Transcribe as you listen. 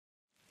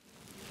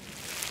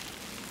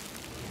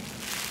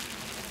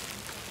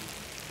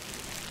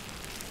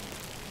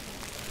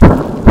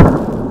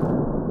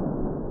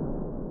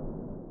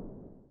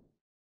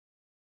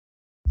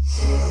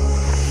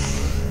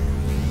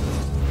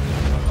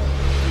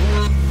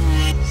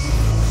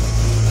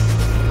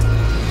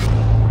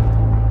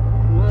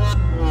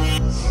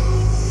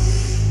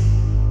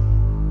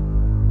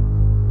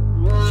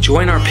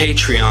Join our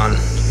Patreon.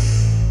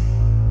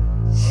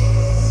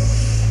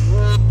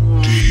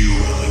 Do you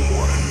really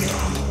want to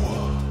know?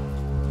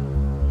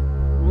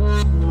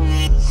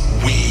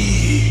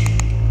 We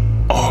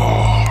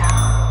are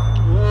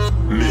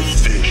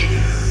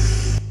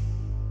MythVision.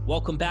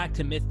 Welcome back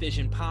to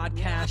MythVision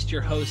Podcast.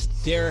 Your host,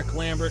 Derek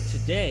Lambert.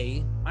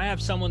 Today, I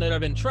have someone that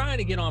I've been trying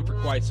to get on for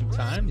quite some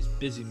time. He's a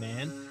busy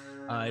man,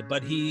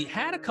 but he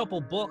had a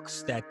couple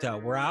books that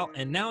were out,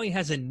 and now he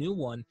has a new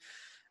one.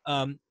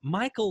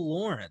 Michael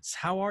Lawrence,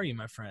 how are you,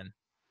 my friend?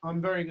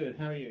 I'm very good.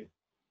 How are you?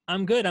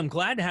 I'm good. I'm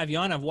glad to have you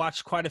on. I've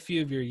watched quite a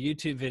few of your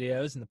YouTube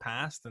videos in the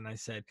past, and I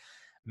said,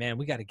 man,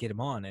 we got to get him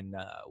on. And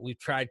we've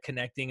tried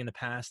connecting in the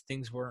past.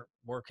 Things weren't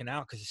working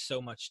out because there's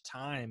so much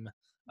time.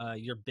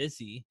 You're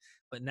busy.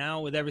 But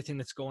now with everything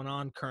that's going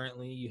on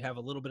currently, you have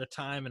a little bit of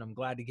time, and I'm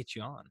glad to get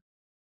you on.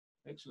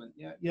 Excellent.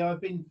 Yeah.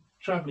 I've been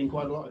traveling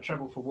quite a lot. of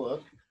travel for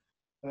work.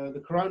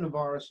 The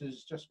coronavirus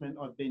has just meant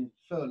I've been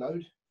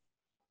furloughed.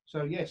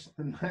 So yes,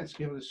 and that's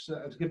given us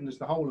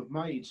the whole of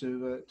May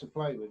to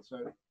play with.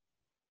 So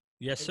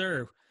yes,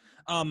 sir.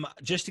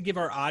 Just to give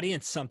our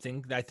audience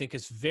something that I think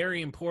is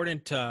very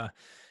important,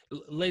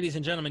 ladies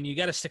and gentlemen, you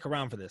got to stick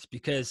around for this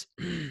because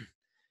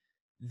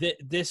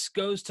this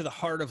goes to the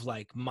heart of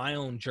like my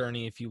own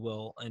journey, if you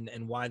will,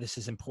 and why this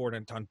is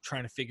important on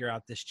trying to figure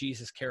out this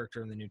Jesus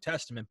character in the New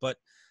Testament. But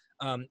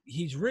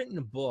he's written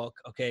a book,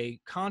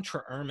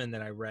 Contra Ermin,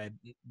 that I read.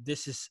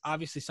 This is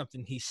obviously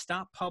something he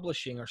stopped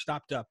publishing or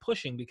stopped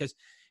pushing because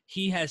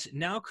he has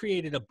now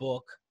created a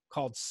book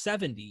called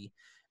 70.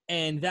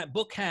 And that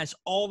book has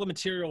all the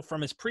material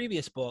from his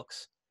previous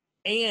books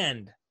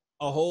and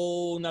a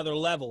whole nother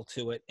level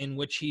to it in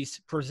which he's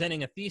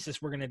presenting a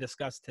thesis we're going to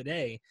discuss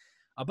today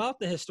about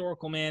the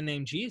historical man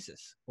named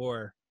Jesus,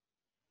 or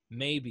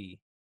maybe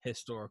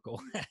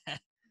historical.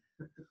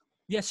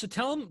 Yeah, so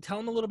tell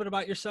him a little bit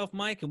about yourself,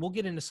 Mike, and we'll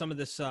get into some of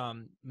this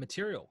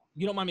material.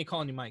 You don't mind me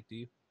calling you Mike, do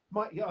you?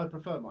 Mike, yeah, I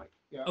prefer Mike.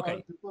 Yeah,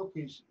 okay. The book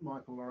is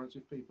Michael Lawrence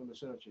if people are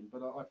searching,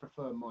 but I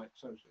prefer Mike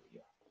socially.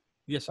 Yeah.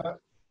 Yes, sir.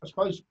 I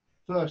suppose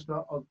first,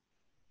 the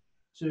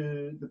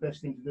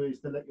best thing to do is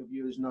to let your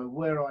viewers know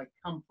where I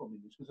come from in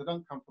this, because I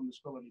don't come from the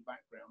scholarly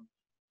background.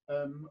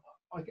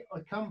 I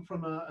come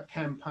from a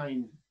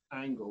campaign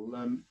angle.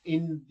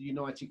 In the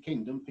United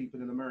Kingdom,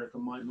 people in America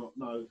might not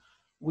know,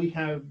 we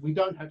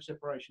don't have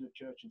separation of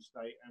church and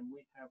state, and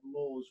we have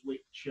laws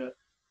which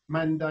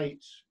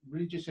mandate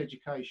religious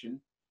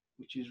education,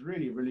 which is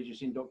really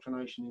religious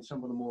indoctrination in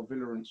some of the more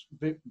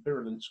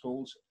virulent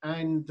schools,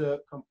 and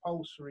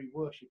compulsory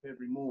worship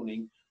every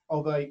morning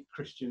of a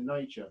Christian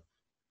nature.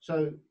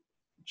 So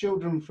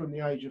children from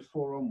the age of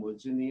 4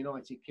 onwards in the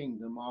United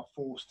Kingdom are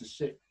forced to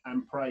sit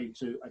and pray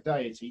to a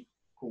deity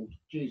called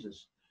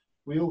Jesus.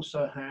 We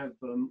also have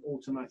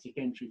automatic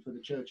entry for the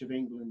Church of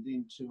England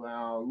into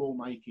our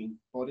lawmaking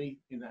body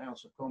in the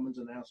House of Commons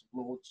and the House of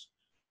Lords,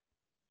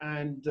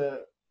 and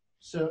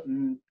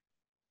certain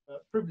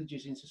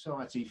privileges in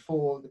society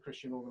for the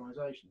Christian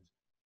organisations.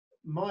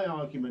 My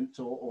argument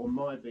or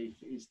my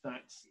beef is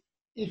that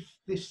if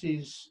this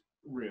is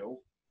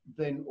real,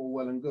 then all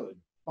well and good.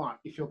 But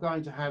if you're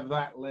going to have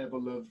that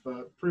level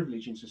of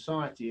privilege in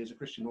society as a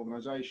Christian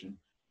organisation,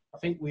 I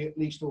think we at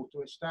least ought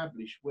to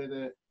establish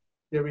whether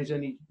there is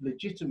any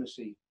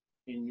legitimacy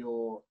in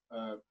your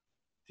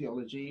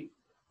theology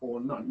or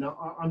none.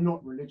 Now, I'm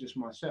not religious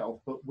myself,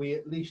 but we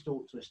at least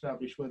ought to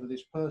establish whether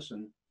this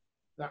person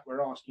that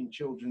we're asking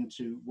children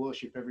to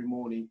worship every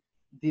morning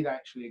did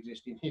actually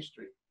exist in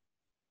history.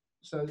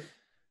 So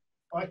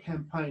I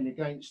campaign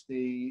against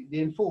the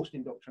enforced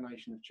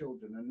indoctrination of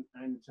children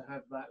and to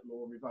have that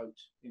law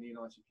revoked in the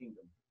United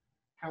Kingdom.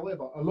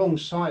 However,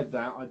 alongside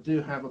that, I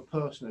do have a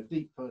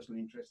deep personal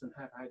interest, and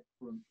have had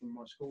from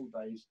my school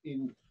days,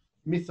 in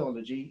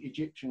mythology,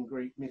 Egyptian,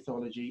 Greek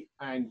mythology,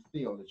 and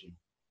theology.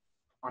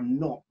 I'm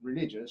not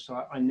religious,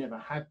 so I never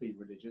have been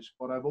religious,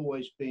 but I've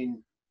always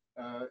been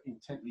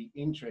intently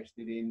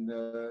interested in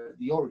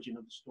the origin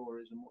of the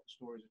stories and what the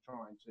stories are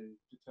trying to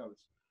tell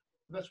us.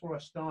 So that's where I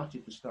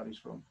started the studies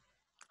from.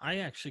 I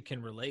actually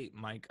can relate,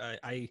 Mike.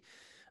 I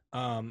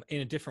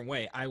in a different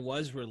way. I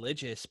was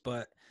religious,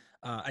 but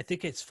I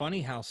think it's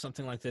funny how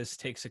something like this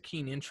takes a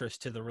keen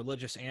interest to the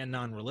religious and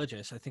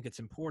non-religious. I think it's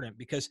important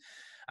because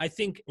I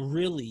think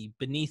really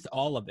beneath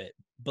all of it,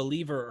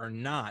 believer or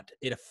not,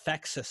 it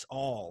affects us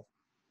all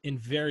in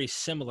very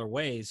similar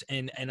ways.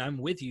 And I'm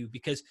with you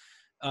because,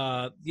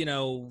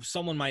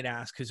 someone might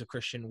ask who's a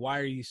Christian, why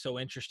are you so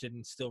interested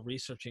in still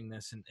researching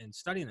this and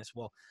studying this?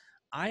 Well,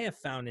 I have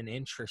found an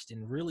interest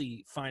in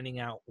really finding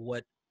out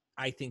what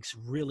I think's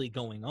really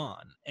going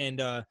on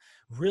and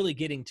really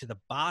getting to the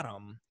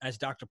bottom. As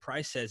Dr.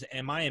 Price says,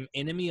 am I an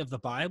enemy of the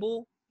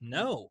Bible?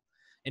 No.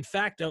 In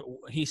fact,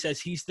 he says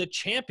he's the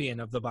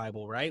champion of the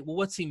Bible, right? Well,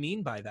 what's he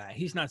mean by that?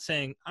 He's not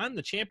saying I'm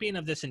the champion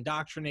of this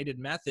indoctrinated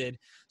method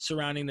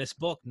surrounding this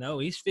book. No,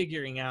 he's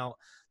figuring out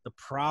the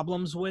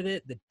problems with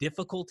it, the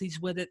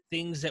difficulties with it,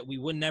 things that we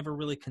would never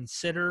really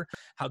consider,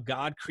 how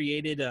God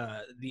created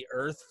the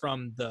earth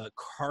from the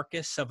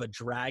carcass of a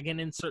dragon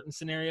in certain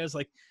scenarios,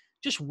 like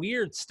just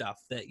weird stuff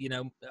that,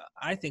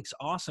 I think is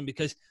awesome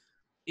because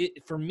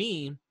for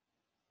me,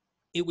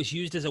 it was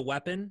used as a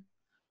weapon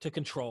to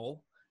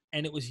control,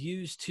 and it was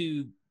used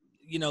to,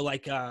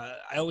 I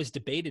always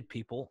debated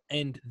people,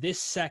 and this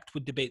sect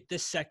would debate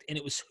this sect, and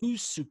it was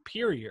who's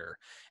superior,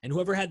 and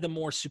whoever had the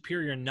more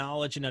superior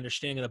knowledge and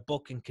understanding of the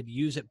book and could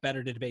use it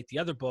better to debate the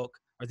other book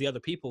or the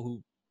other people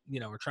who,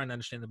 are trying to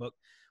understand the book,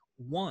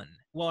 won.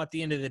 Well, at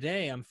the end of the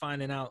day, I'm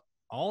finding out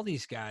all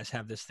these guys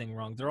have this thing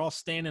wrong. They're all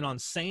standing on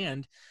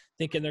sand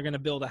thinking they're going to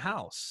build a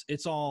house.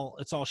 It's all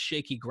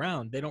shaky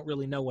ground. They don't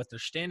really know what they're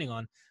standing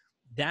on.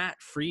 That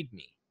freed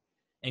me.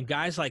 And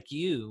guys like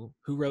you,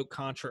 who wrote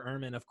Contra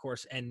Ermin, of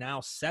course, and now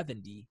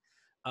 70,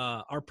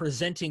 are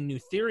presenting new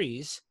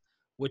theories,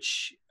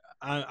 which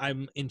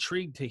I'm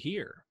intrigued to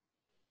hear.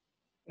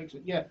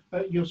 Excellent. Yeah,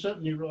 you're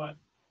certainly right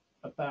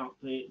about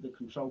the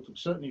control tool.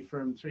 Certainly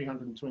from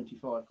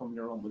 325 Common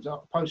Era onwards,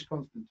 up post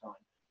Constantine,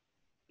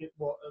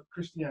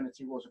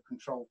 Christianity was a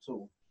control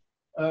tool.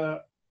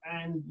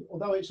 And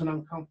although it's an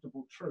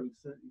uncomfortable truth,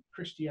 that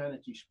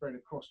Christianity spread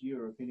across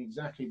Europe in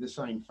exactly the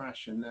same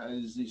fashion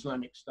as the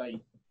Islamic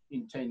State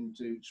intend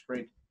to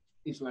spread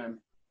Islam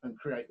and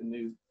create the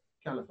new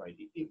caliphate.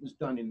 It was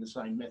done in the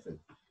same method.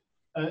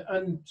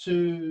 And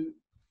to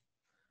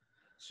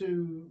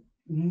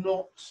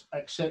not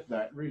accept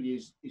that really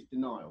is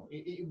denial.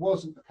 It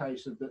wasn't the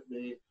case of that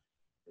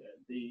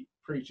the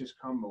preachers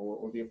come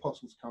or the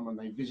apostles come and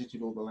they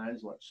visited all the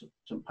lands, like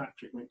St.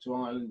 Patrick went to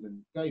Ireland and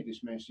gave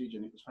this message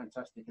and it was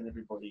fantastic and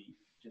everybody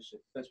just said,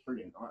 that's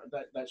brilliant,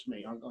 that's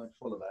me, I'd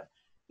follow that.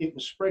 It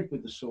was spread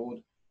with the sword,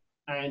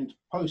 and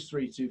post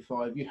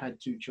 325 you had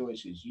two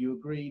choices: you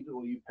agreed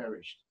or you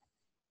perished.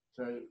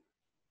 So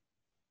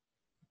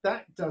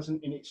that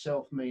doesn't in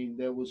itself mean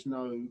there was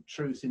no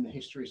truth in the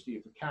historicity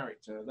of the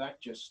character.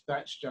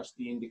 That's just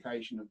the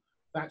indication of,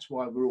 that's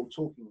why we're all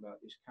talking about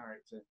this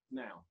character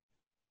now.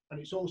 And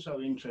it's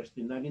also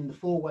interesting that in the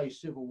four-way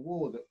civil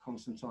war that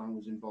Constantine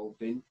was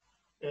involved in,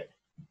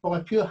 by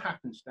pure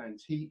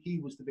happenstance,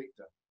 he was the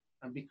victor.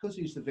 And because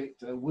he's the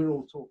victor, we're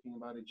all talking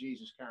about a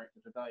Jesus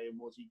character today. And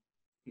was he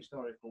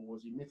historical?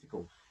 Was he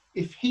mythical?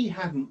 If he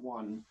hadn't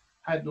won,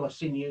 had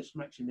Licinius,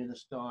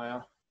 Maximinus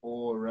Dia,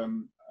 or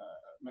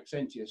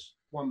Maxentius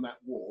won that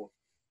war,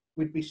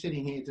 we'd be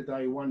sitting here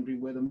today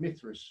wondering whether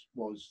Mithras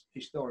was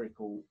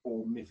historical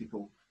or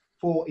mythical,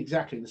 for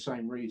exactly the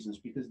same reasons,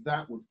 because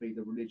that would be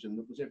the religion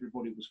that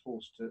everybody was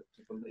forced to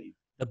believe.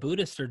 The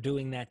Buddhists are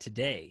doing that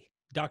today.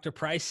 Dr.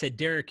 Price said,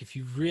 Derek, if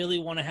you really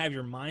want to have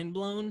your mind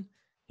blown,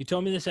 he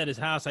told me this at his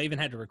house. I even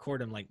had to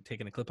record him, like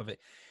taking a clip of it.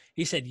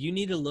 He said, you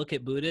need to look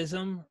at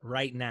Buddhism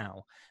right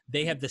now.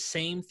 They have the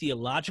same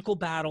theological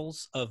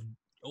battles of,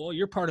 oh,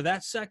 you're part of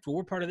that sect, well,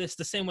 we're part of this.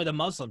 The same way the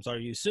Muslims, are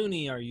you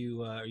Sunni? Are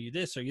you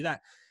this? Are you that?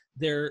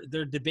 They're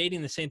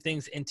debating the same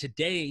things. And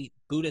today,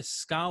 Buddhist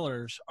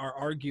scholars are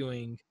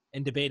arguing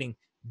and debating,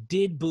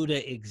 did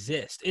Buddha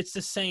exist? It's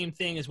the same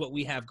thing as what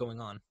we have going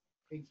on.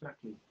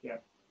 Exactly, yeah.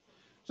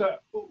 So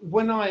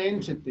when I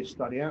entered this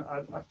study,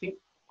 I think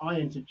I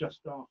entered just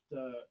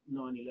after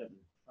 9/11,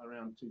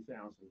 around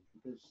 2000,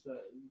 because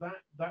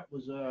that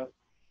was a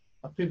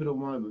pivotal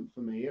moment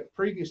for me.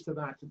 Previous to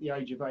that, at the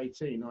age of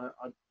 18,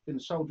 I'd been a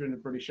soldier in the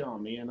British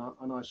Army, and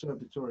I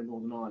served a tour in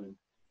Northern Ireland,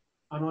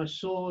 and I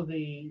saw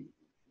the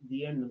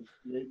end of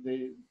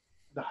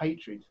the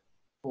hatred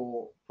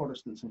for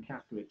Protestants and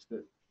Catholics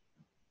that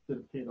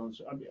appeared on.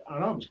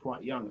 And I was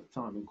quite young at the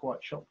time and quite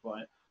shocked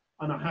by it.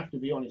 And I have to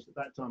be honest, at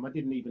that time, I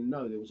didn't even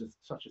know there was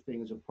such a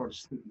thing as a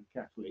Protestant and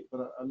Catholic,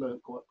 but I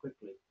learned quite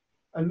quickly.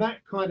 And that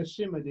kind of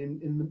simmered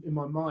in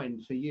my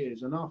mind for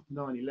years. And after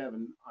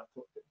 9/11, I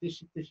thought,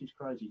 this is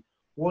crazy.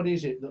 What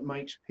is it that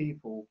makes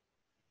people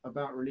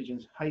about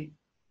religions hate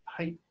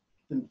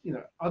them,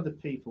 other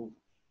people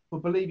for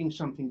believing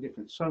something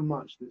different so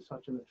much that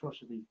such an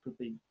atrocity could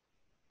be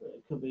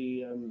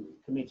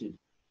committed?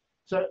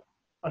 So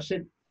I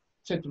said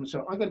to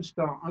myself, I'm going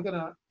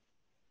to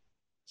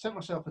set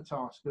myself a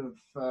task of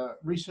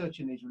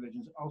researching these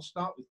religions. I'll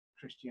start with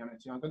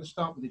Christianity. I'm going to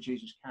start with the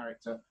Jesus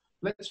character.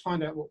 Let's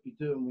find out what we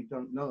do and we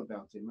don't know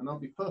about him. And I'll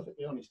be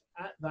perfectly honest,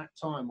 at that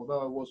time,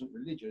 although I wasn't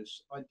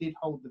religious, I did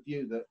hold the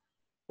view that,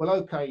 well,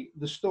 okay,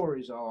 the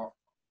stories are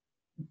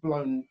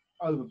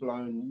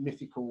overblown,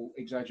 mythical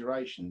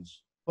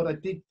exaggerations. But I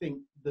did think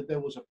that there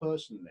was a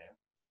person there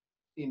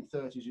in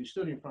 30s who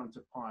stood in front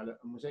of Pilate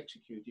and was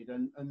executed.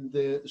 And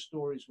the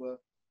stories were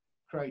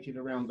created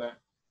around that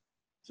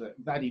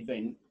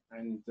event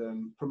and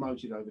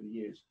promoted over the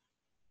years.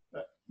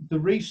 The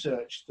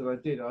research that I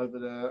did over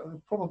the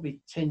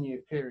probably 10-year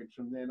period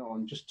from then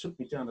on just took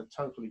me down a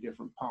totally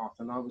different path.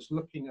 And I was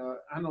looking at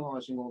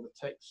analysing all the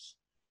texts,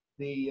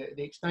 the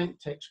extant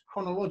texts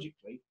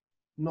chronologically,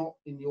 not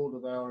in the order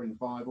they are in the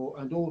Bible,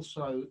 and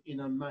also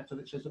in a matter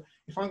that says,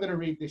 if I'm going to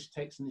read this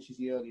text, and this is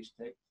the earliest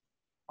text,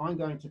 I'm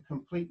going to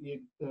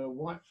completely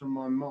wipe from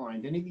my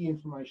mind any of the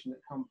information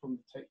that come from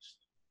the text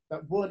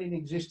that weren't in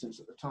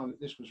existence at the time that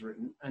this was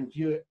written, and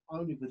view it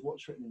only with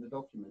what's written in the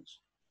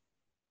documents.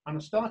 And I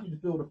started to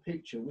build a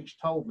picture which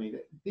told me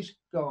that this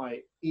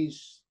guy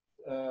is,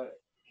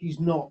 he's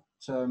not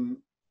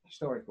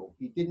historical.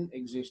 He didn't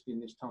exist in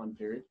this time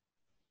period.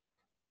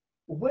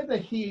 whether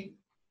he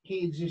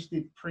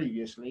existed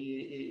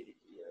previously,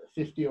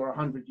 50 or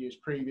 100 years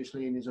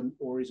previously, and is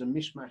a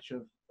mismatch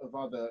of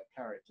other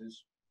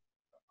characters,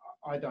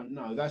 I don't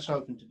know. That's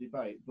open to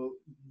debate. But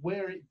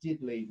where it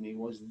did lead me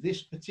was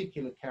this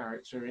particular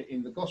character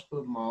in the Gospel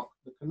of Mark,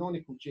 the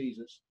canonical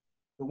Jesus,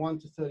 the 1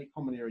 to 30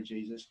 Common Era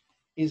Jesus,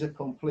 is a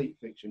complete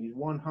fiction. He's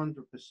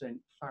 100%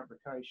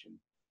 fabrication.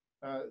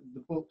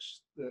 The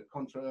books,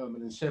 Contra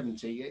Erman and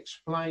 70,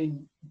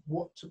 explain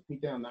what took me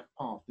down that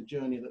path, the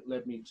journey that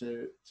led me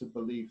to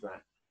believe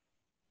that.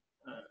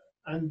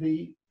 And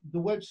the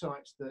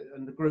websites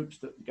and the groups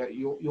that get,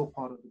 you're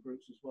part of the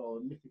groups as well,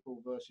 mythical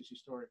versus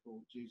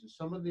historical Jesus.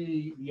 Some of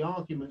the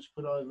arguments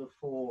put over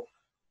for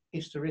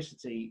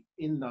historicity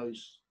in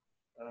those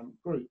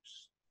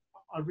groups,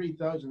 I read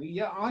those and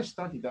yeah, I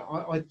studied that.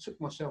 I took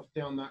myself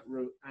down that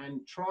route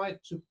and tried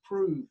to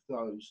prove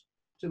those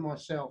to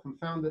myself, and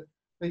found that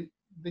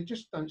they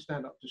just don't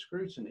stand up to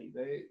scrutiny.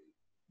 They,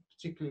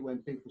 particularly when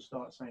people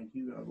start saying,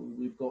 you know,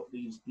 we've got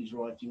these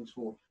writings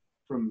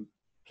from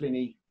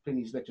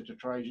Pliny's letter to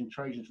Trajan,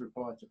 Trajan's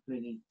reply to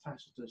Pliny,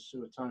 Tacitus,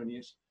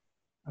 Suetonius.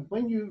 And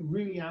when you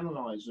really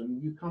analyze them,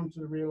 you come to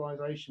the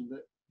realization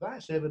that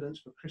that's evidence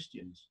for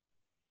Christians.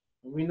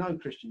 And we know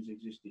Christians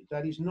existed.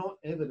 That is not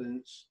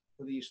evidence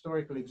for the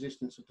historical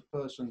existence of the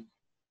person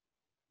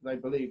they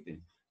believed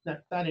in.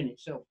 That in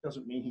itself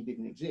doesn't mean he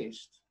didn't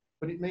exist,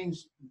 but it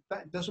means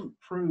that doesn't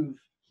prove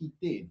he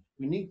did.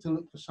 We need to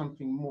look for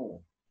something more.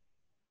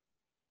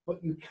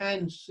 But you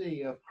can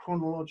see a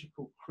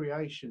chronological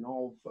creation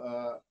of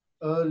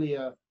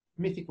earlier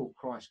mythical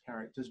Christ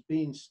characters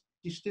being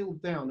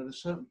distilled down at a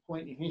certain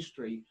point in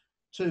history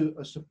to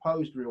a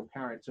supposed real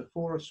character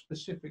for a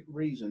specific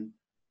reason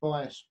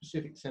by a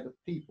specific set of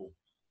people.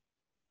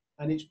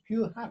 And it's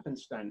pure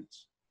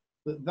happenstance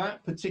that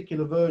that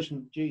particular version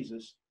of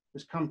Jesus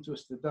has come to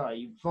us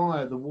today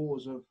via the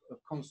wars of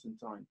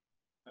Constantine.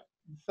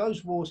 If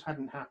those wars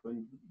hadn't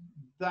happened,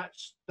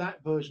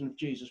 that version of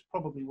Jesus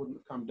probably wouldn't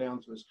have come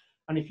down to us.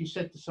 And if you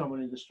said to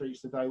someone in the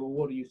streets today, well,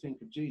 what do you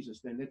think of Jesus?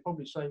 Then they'd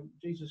probably say,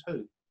 Jesus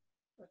who?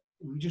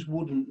 We just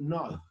wouldn't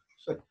know.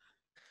 So,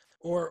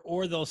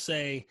 or they'll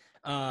say,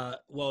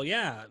 well,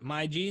 yeah,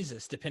 my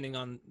Jesus, depending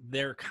on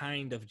their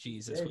kind of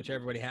Jesus, yeah, which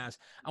everybody has.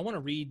 I want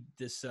to read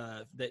this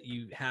that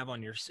you have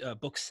on your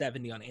book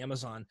 70 on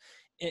Amazon.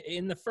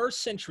 In the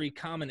first century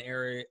Common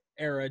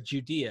Era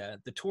Judea,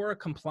 the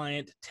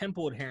Torah-compliant,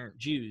 temple-adherent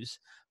Jews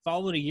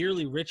followed a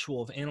yearly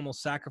ritual of animal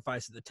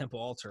sacrifice at the temple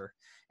altar.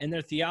 In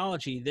their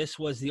theology, this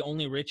was the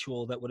only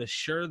ritual that would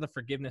assure the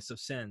forgiveness of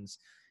sins.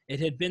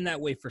 It had been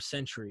that way for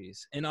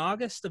centuries. In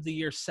August of the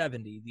year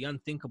 70, the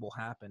unthinkable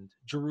happened.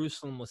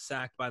 Jerusalem was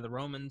sacked by the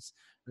Romans,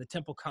 and the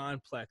temple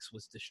complex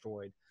was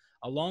destroyed.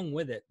 Along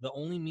with it, the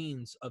only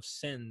means of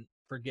sin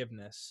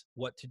forgiveness,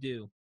 what to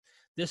do.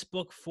 This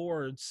book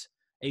forwards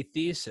a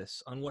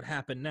thesis on what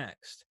happened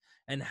next,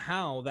 and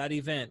how that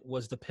event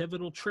was the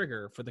pivotal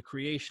trigger for the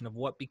creation of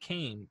what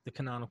became the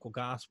canonical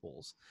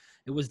Gospels.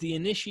 It was the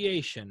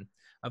initiation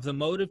of the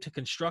motive to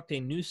construct a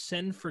new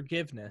sin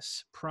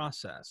forgiveness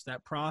process.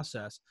 That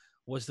process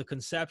was the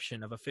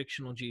conception of a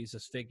fictional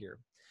Jesus figure,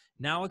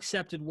 now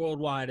accepted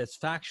worldwide as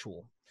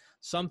factual.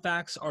 Some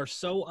facts are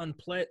so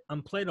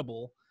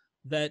unplatable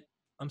that,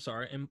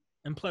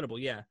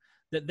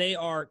 that they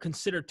are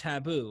considered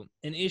taboo,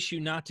 an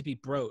issue not to be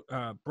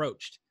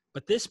broached.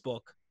 But this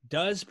book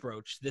does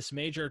broach this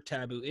major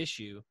taboo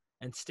issue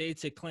and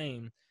states a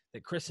claim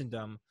that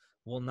Christendom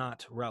will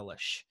not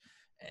relish.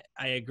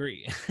 I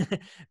agree.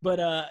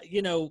 But,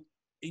 you know,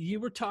 you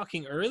were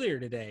talking earlier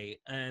today,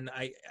 and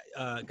I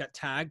got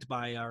tagged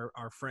by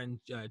our friend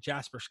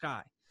Jasper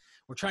Sky.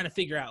 We're trying to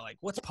figure out, like,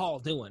 what's Paul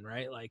doing,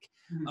 right? Like,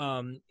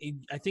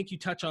 I think you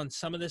touch on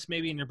some of this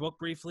maybe in your book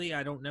briefly.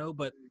 I don't know,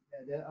 but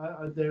yeah,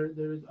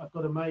 I've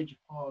got a major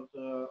part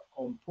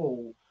on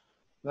Paul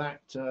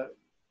that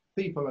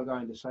people are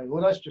going to say,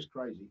 well, that's just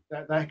crazy.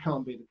 That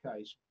can't be the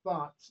case.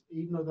 But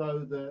even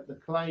though the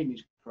claim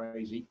is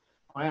crazy,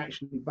 I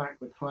actually back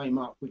the claim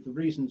up with the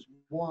reasons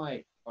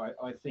why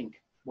I think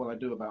what I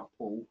do about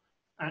Paul,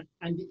 and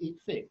it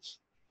fits.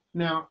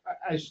 Now,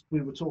 as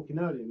we were talking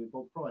earlier with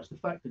Bob Price, the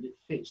fact that it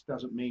fits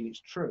doesn't mean it's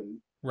true.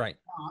 right.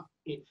 But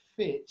it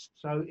fits,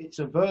 so it's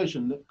a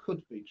version that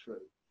could be true.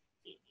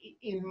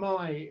 In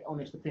my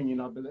honest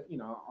opinion, I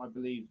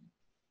believe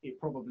it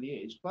probably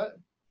is, but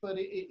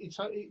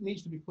it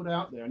needs to be put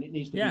out there, and it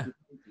needs to be debated.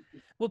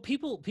 Well,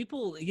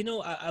 people, you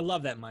know, I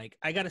love that, Mike.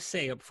 I got to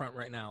say up front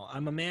right now,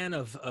 I'm a man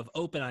of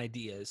open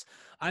ideas.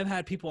 I've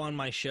had people on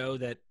my show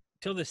that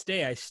till this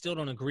day, I still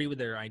don't agree with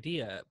their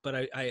idea,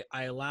 but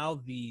I allow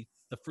the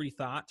free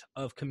thought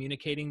of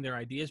communicating their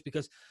ideas,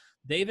 because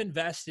they've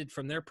invested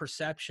from their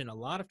perception a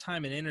lot of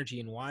time and energy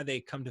in why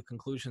they come to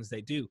conclusions they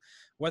do.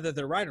 Whether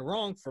they're right or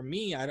wrong, for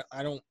me, I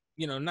don't,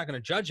 you know, I'm not going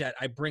to judge that.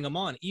 I bring them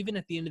on. Even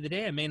at the end of the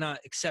day, I may not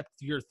accept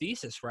your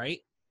thesis, right,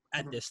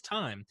 at this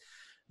time.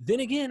 Then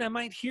again, I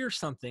might hear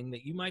something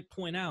that you might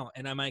point out,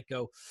 and I might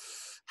go,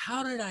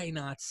 how did I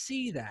not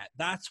see that?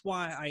 That's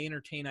why I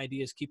entertain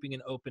ideas, keeping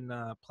an open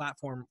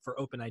platform for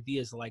open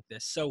ideas like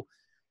this. So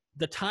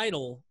the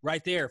title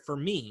right there for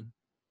me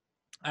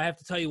I have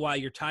to tell you why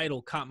your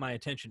title caught my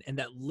attention, and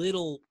that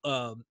little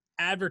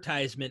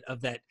advertisement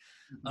of that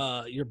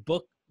your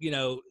book,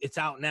 it's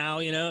out now,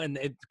 and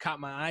it caught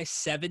my eye.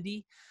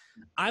 70.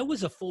 I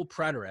was a full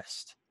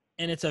preterist,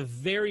 and it's a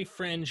very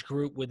fringe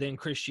group within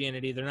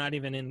Christianity. They're not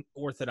even in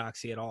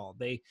orthodoxy at all.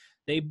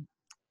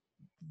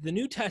 The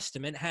New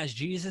Testament has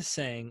Jesus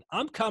saying,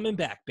 "I'm coming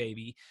back,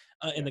 baby,"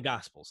 in the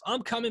Gospels.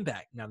 I'm coming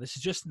back. Now, this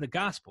is just in the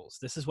Gospels.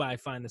 This is why I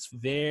find this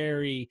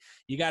you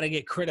got to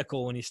get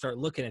critical when you start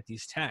looking at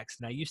these texts.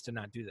 And I used to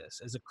not do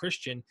this. As a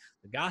Christian,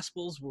 the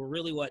Gospels were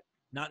really what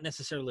not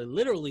necessarily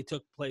literally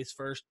took place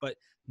first, but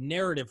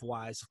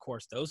narrative-wise, of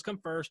course, those come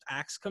first.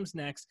 Acts comes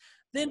next.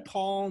 Then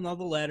Paul and all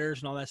the letters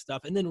and all that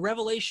stuff. And then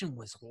Revelation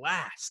was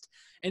last.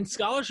 And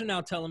scholars are now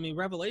telling me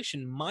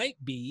Revelation might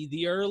be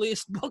the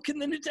earliest book in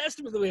the New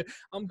Testament.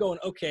 I'm going,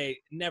 okay,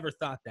 never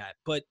thought that.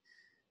 But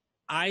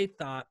I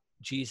thought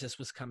Jesus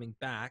was coming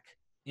back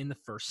in the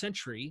first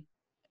century,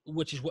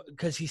 which is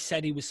because he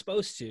said he was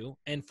supposed to.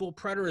 And full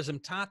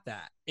preterism taught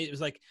that. It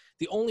was like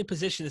the only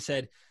position that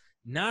said,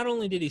 not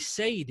only did he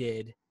say he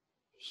did,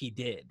 he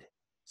did.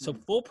 So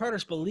full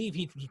preterists believe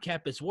he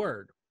kept his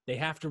word. They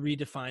have to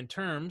redefine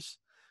terms,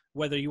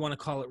 whether you want to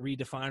call it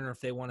redefine or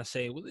if they want to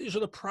say, well, these are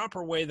the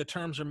proper way the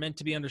terms are meant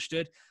to be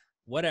understood,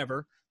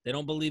 whatever. They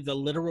don't believe the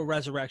literal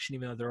resurrection,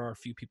 even though there are a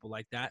few people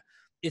like that.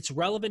 It's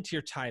relevant to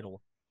your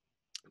title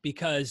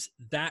because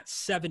that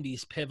 70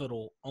 is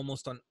pivotal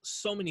almost on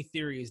so many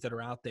theories that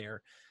are out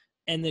there.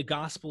 And the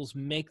Gospels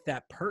make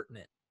that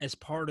pertinent as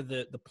part of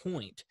the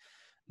point.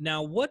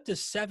 Now, what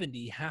does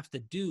 70 have to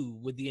do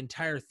with the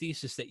entire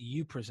thesis that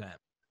you present?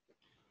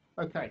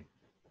 Okay,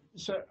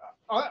 so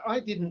I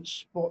didn't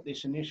spot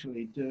this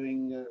initially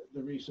doing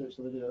the research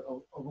that I did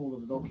of all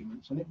of the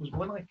documents, and it was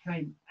when I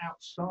came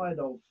outside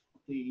of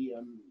the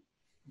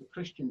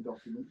Christian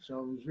documents. I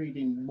was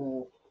reading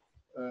more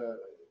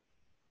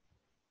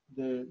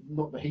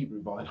not the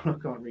Hebrew Bible. I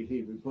can't read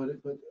Hebrew,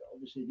 but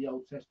obviously the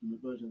Old Testament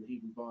version of the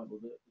Hebrew Bible,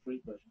 the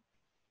Greek version,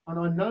 and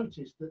I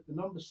noticed that the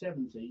number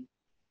 70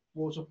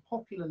 was a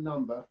popular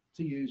number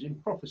to use in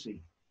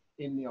prophecy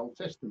in the Old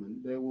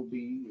Testament. There will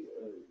be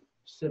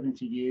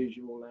 70 years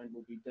your land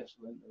will be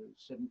desolate,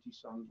 70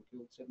 sons will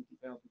kill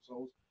 70,000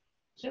 souls.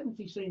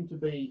 70 seemed to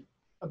be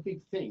a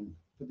big thing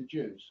for the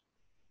Jews.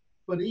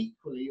 But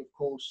equally, of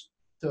course,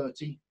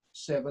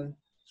 37,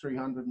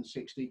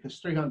 360, because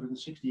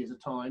 360 is a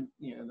time,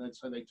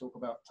 so they talk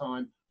about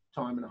time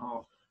and a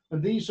half.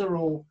 And these are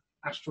all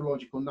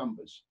astrological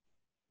numbers.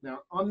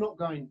 Now, I'm not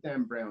going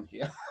Dan Brown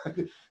here.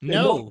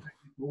 No.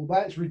 Well,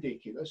 that's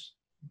ridiculous.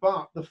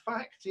 But the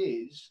fact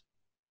is,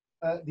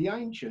 the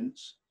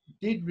ancients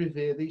did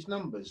revere these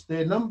numbers.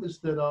 They're numbers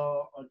that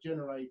are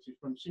generated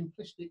from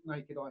simplistic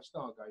naked eye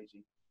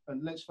stargazing.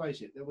 And let's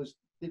face it, there was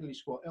diddly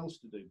squat else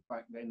to do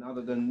back then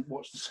other than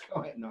watch the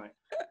sky at night.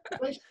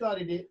 They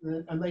studied it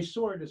and they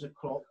saw it as a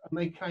clock, and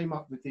they came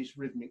up with these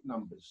rhythmic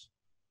numbers.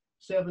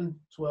 7,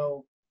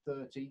 12,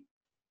 30,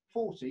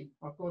 40.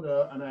 I've got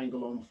an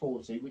angle on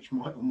 40, which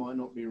might or might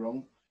not be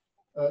wrong.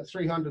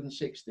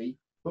 360.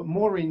 But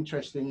more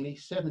interestingly,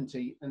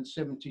 70 and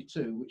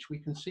 72, which we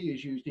can see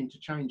is used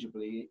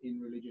interchangeably in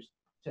religious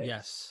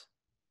texts.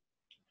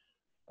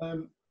 Yes.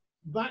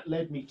 That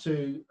led me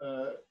to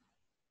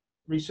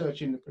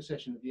researching the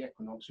precession of the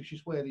equinox, which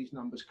is where these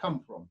numbers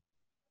come from.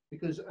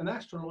 Because an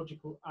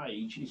astrological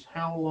age is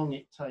how long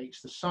it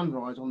takes the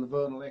sunrise on the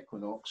vernal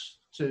equinox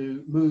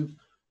to move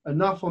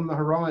enough on the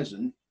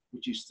horizon,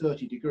 which is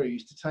 30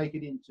 degrees, to take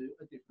it into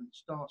a different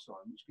star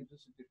sign, which gives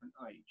us a different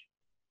age.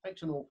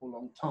 Takes an awful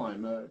long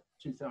time,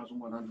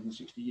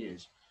 2,160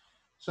 years.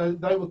 So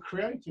they were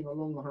creating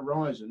along the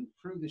horizon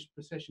through this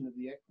precession of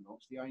the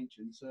equinox, the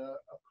ancients, a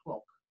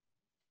clock.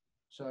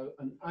 So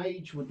an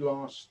age would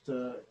last,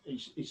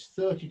 is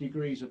 30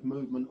 degrees of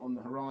movement on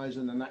the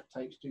horizon, and that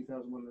takes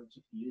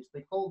 2,160 years.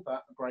 They called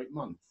that a great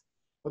month.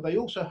 But they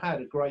also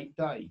had a great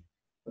day.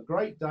 A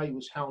great day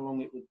was how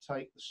long it would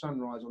take the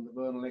sunrise on the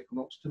vernal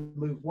equinox to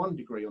move 1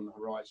 degree on the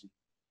horizon.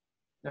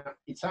 Now,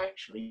 it's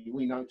actually,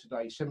 we know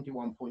today,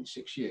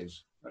 71.6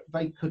 years.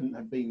 They couldn't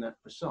have been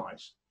that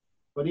precise.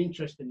 But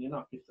interestingly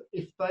enough,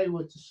 if they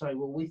were to say,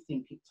 well, we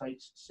think it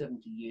takes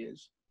 70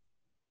 years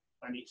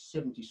and it's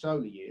 70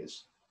 solar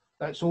years,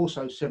 that's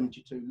also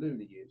 72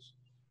 lunar years.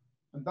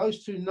 And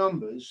those two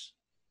numbers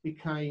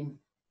became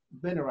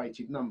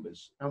venerated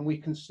numbers. And we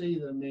can see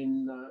them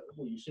in,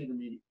 you see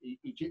them in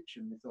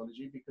Egyptian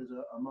mythology, because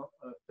a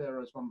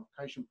pharaoh's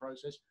mummification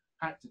process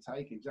had to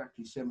take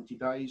exactly 70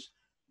 days.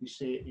 We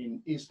see it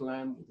in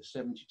Islam with the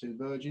 72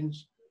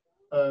 virgins.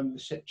 The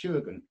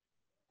Septuagint.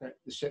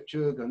 The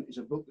Septuagint is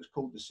a book that's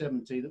called the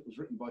 70 that was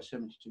written by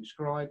 72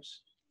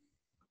 scribes.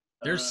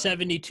 There's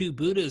 72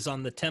 Buddhas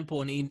on the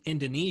temple in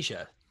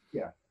Indonesia.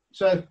 Yeah,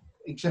 so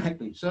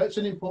exactly. So it's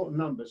an important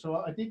number. So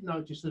I did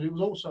notice that it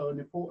was also an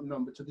important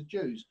number to the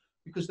Jews,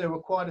 because there were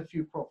quite a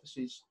few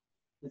prophecies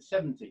with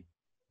 70.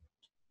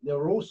 There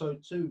were also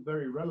two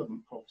very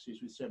relevant prophecies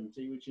with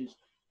 70, which is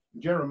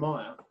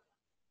Jeremiah,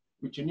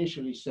 which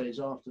initially says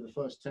after the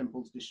first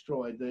temple's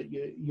destroyed that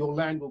your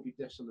land will be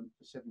desolate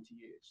for 70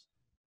 years.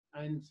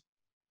 And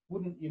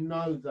wouldn't you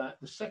know that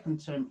the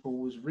second temple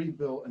was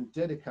rebuilt and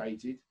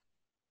dedicated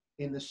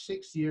in the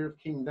 6th year of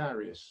King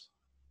Darius,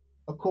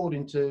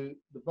 according to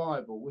the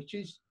Bible, which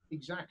is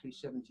exactly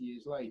 70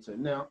 years later.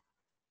 Now,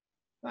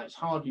 that's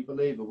hardly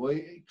believable.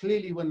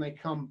 Clearly, when they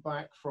come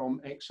back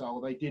from exile,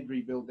 they did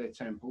rebuild their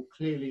temple.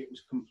 Clearly, it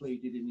was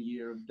completed in the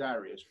year of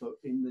Darius, but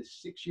in the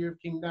 6th year of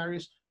King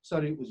Darius, so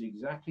it was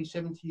exactly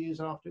 70 years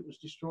after it was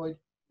destroyed.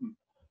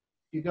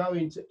 If you go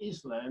into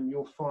Islam,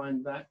 you'll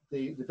find that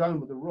the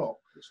Dome of the Rock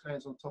that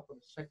stands on top of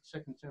the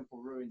second temple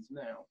ruins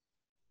now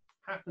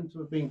happened to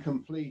have been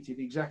completed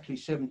exactly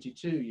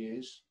 72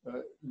 years,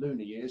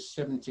 lunar years,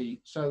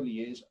 70 solar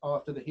years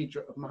after the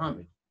Hijrah of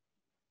Muhammad.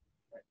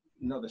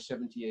 Another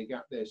 70-year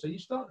gap there. So you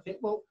start to think,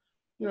 well,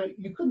 you know,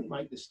 you couldn't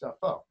make this stuff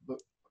up,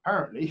 but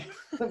apparently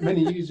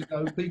many years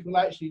ago, people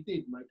actually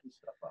did make this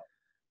stuff up.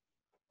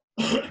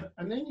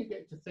 And then you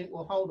get to think,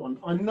 well, hold on.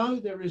 I know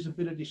there is a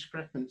bit of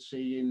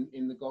discrepancy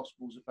in the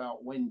Gospels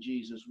about when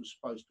Jesus was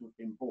supposed to have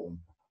been born.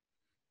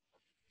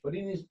 But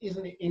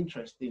isn't it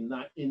interesting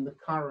that in the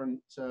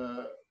current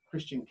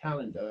Christian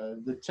calendar,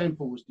 the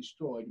temple was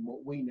destroyed in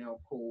what we now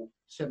call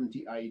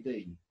 70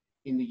 AD,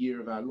 in the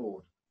year of our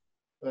Lord.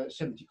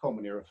 70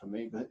 Common Era for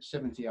me, but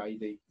 70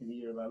 AD in the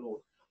year of our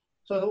Lord.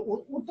 So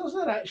what does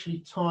that actually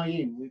tie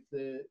in with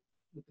the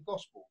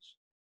Gospels?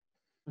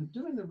 And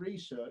doing the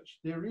research,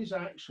 there is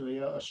actually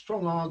a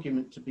strong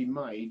argument to be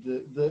made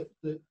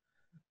that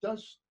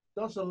does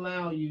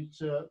allow you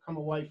to come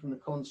away from the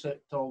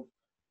concept of,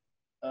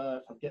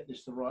 if I get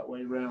this the right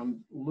way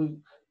around,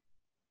 Luke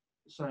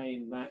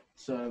saying that,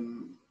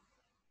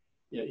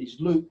 it's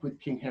Luke with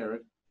King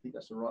Herod. I think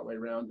that's the right way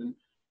around.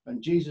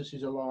 And Jesus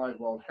is alive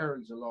while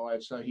Herod's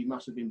alive, so he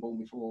must have been born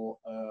before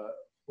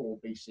 4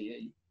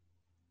 BCE.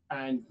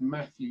 And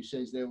Matthew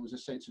says there was a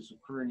census of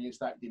Quirinius.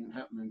 That didn't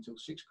happen until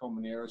 6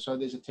 Common Era, so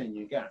there's a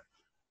 10-year gap.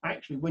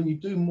 Actually, when you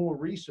do more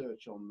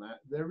research on that,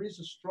 there is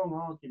a strong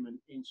argument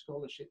in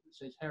scholarship that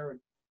says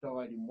Herod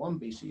died in 1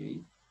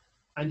 BCE,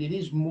 and it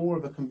is more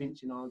of a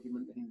convincing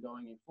argument than him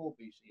dying in 4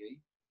 BCE.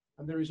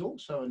 And there is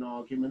also an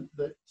argument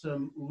that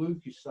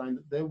Luke is saying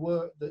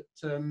that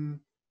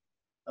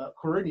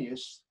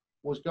Quirinius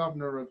was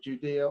governor of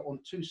Judea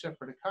on 2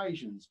 separate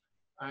occasions,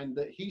 and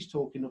that he's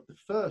talking of the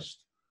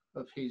first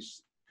of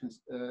his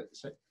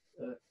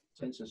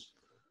census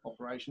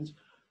operations.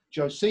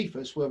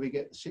 Josephus, where we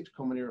get the 6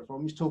 Common Era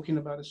from, is talking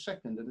about a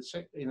second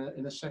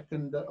in a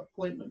second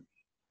appointment.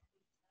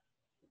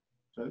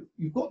 So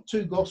you've got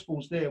 2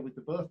 Gospels there with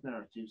the birth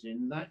narratives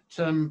in that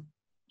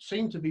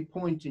seem to be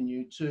pointing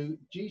you to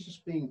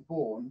Jesus being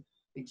born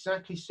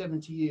exactly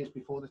 70 years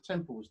before the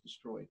temple was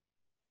destroyed.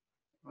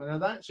 Now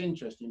that's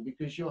interesting,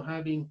 because you're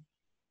having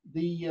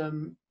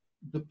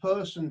the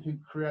person who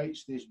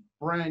creates this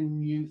brand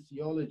new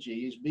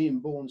theology is being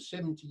born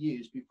 70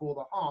 years before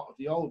the heart of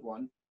the old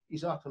one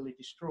is utterly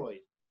destroyed.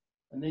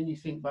 And then you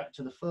think back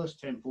to the first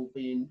temple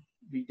being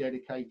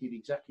rededicated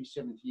exactly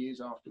 70 years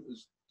after it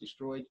was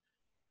destroyed.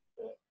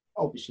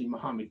 Obviously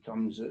Muhammad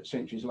comes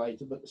centuries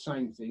later, but the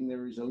same thing,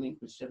 there is a link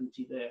with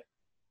 70 there.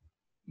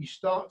 You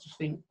start to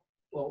think,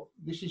 well,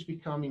 this is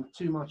becoming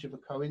too much of a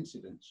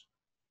coincidence.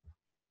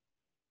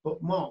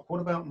 But Mark,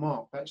 what about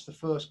Mark? That's the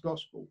first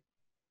gospel.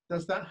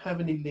 Does that have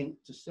any link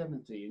to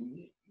 70?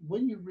 And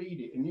when you read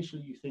it,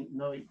 initially you think,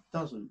 no, it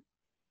doesn't.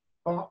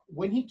 But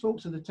when he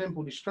talks of the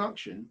temple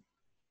destruction,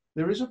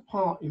 there is a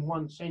part in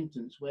one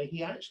sentence where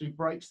he actually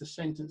breaks the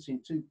sentence in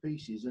 2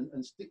 pieces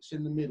and sticks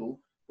in the middle,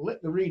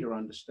 let the reader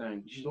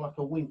understand, which is like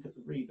a wink at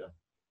the reader.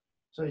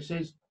 So he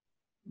says,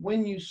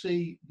 when you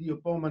see the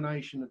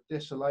abomination of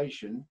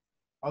desolation,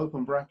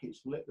 open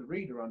brackets, let the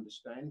reader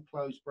understand,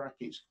 close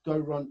brackets, go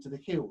run to the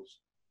hills.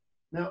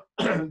 Now,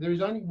 there is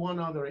only one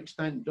other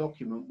extant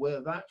document where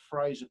that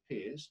phrase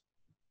appears,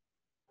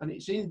 and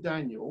it's in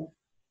Daniel,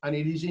 and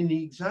it is in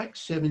the exact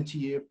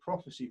 70-year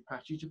prophecy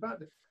passage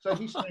about it. So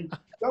he's saying,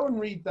 go and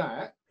read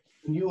that,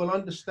 and you will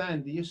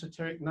understand the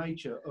esoteric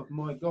nature of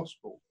my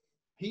gospel.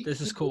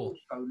 This is cool.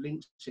 He also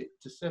links it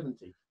to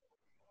 70.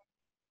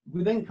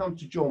 We then come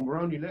to John. We're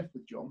only left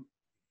with John.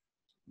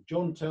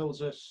 John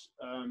tells us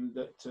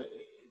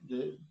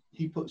that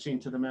he puts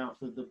into the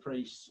mouth of the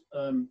priests,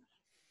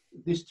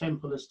 this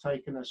temple has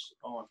taken us,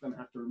 I'm going to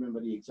have to remember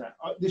the exact,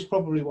 this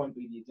probably won't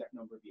be the exact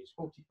number of years,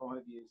 45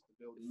 years to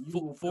build. And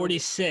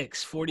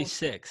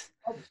 46.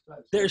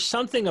 There's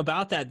something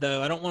about that,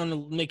 though. I don't want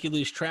to make you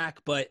lose track,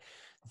 but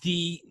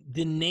the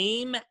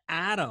name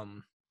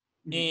Adam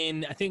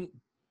in, I think,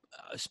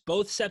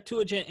 both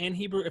Septuagint and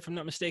Hebrew, if I'm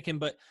not mistaken,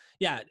 but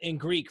yeah, in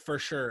Greek for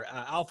sure,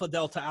 Alpha,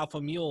 Delta, Alpha,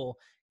 Mule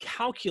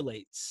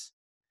calculates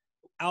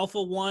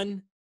Alpha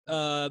 1,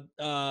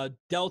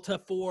 Delta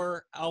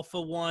 4,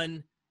 Alpha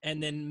 1,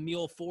 and then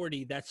Mule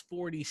 40, that's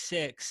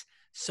 46.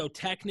 So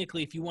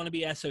technically, if you want to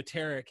be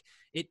esoteric,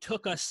 it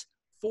took us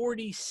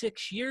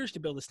 46 years to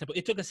build this temple.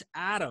 It took us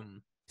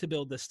Adam to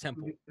build this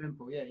temple.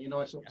 Yeah, you know,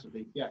 it's ought to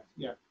be. Yeah,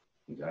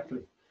 exactly.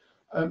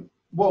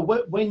 Well,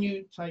 when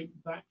you take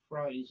that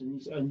phrase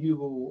and you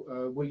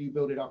will you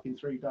build it up in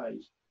 3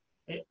 days?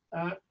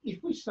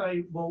 If we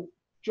say, well,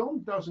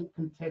 John doesn't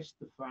contest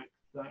the fact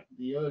that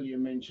the earlier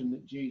mention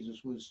that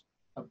Jesus was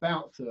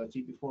about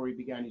 30 before he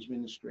began his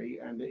ministry,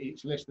 and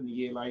it's less than a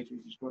year later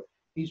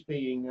he's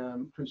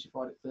being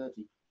crucified at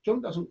 30.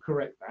 John doesn't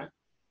correct that.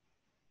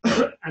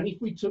 And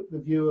if we took the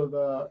view of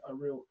a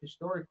real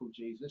historical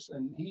Jesus,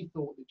 and he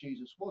thought that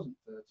Jesus wasn't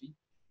 30,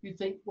 you'd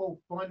think, well,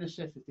 by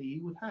necessity, he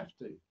would have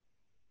to.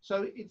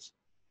 So it's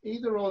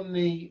either on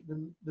the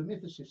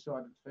mythicist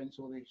side of the fence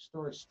or the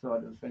historicist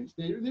side of the fence.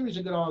 There is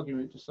a good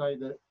argument to say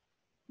that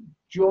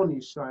John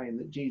is saying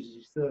that Jesus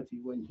is 30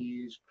 when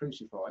he is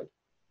crucified.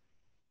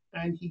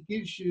 And he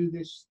gives you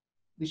this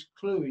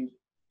clue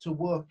to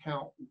work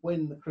out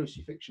when the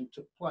crucifixion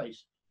took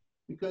place.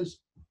 Because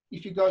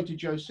if you go to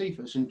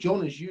Josephus, and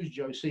John has used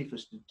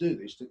Josephus to do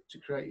this, to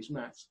create his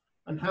maths,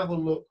 and have a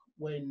look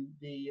when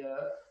the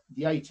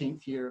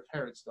 18th year of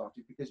Herod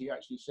started, because he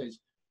actually says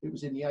it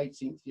was in the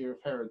 18th year of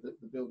Herod that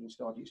the building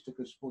started. It took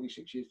us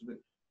 46 years to build.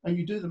 And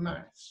you do the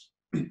maths,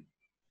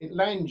 it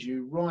lands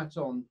you right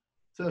on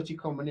 30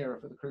 Common Era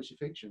for the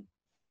crucifixion,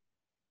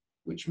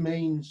 which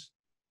means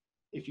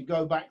if you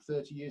go back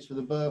 30 years for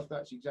the birth,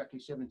 that's exactly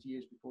 70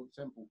 years before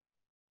the temple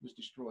was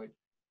destroyed.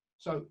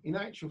 So in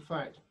actual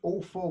fact,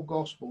 all four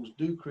Gospels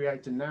do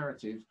create a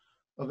narrative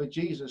of a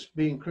Jesus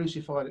being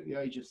crucified at the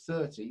age of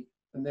 30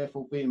 and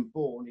therefore being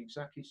born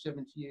exactly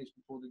 70 years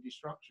before the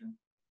destruction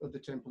of the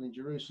temple in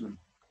Jerusalem.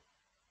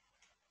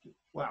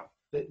 Wow,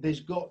 there's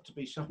got to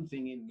be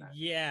something in that.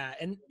 Yeah,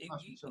 and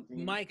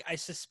Mike, I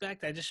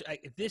suspect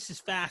this is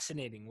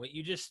fascinating. What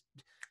you just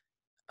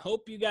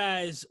hope you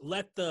guys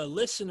let the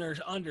listeners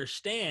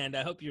understand.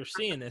 I hope you're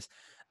seeing this.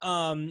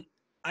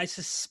 I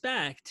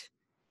suspect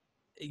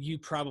you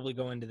probably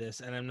go into this,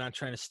 and I'm not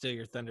trying to steal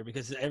your thunder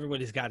because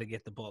everybody's got to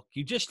get the book.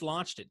 You just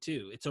launched it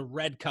too. It's a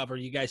red cover.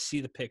 You guys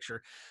see the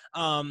picture.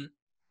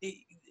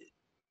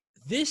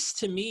 This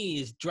to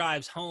me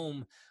drives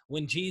home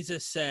when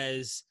Jesus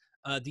says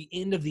the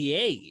end of the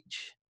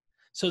age.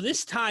 So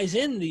this ties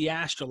in the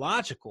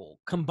astrological,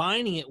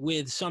 combining it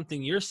with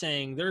something you're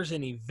saying. There's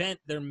an event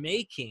they're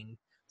making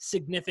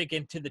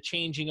significant to the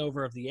changing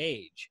over of the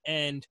age.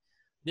 And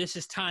this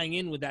is tying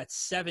in with that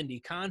 70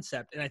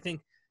 concept. And I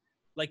think,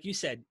 like you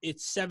said,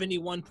 it's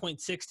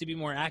 71.6 to be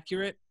more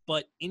accurate,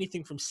 but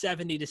anything from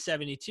 70 to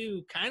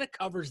 72 kind of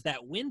covers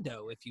that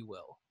window, if you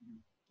will.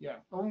 Yeah,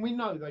 and we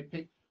know they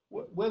picked,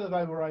 whether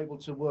they were able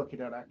to work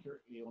it out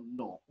accurately or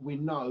not, we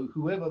know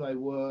whoever they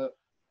were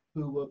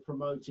who were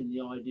promoting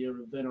the idea of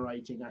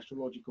venerating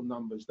astrological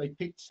numbers, they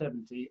picked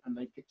 70 and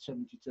they picked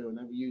 72, and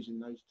they were using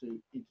those two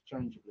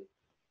interchangeably.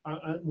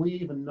 We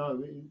even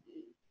know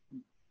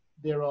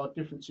there are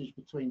differences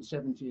between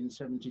 70 and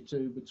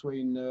 72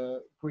 between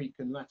Greek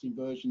and Latin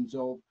versions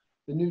of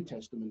the New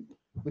Testament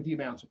with the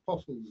amount of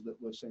apostles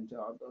that were sent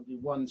out.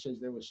 One says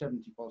there were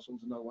 70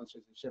 apostles, another one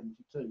says there's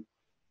 72.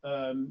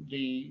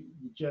 The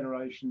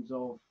generations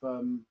of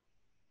from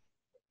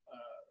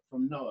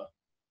Noah,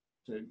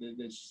 so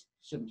there's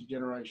 70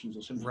 generations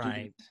or 72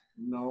 right.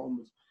 Noah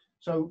onwards.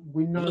 So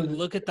we know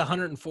look at the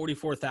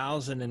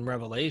 144,000 in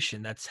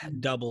Revelation. That's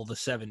double the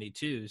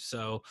 72.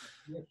 So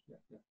yeah,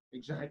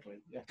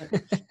 exactly. Yeah.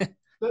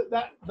 But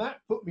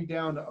that put me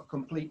down at a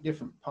complete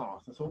different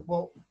path. I thought,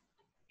 well,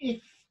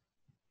 if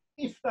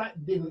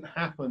that didn't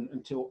happen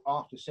until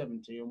after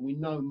 70, and we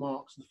know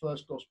Mark's the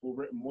first gospel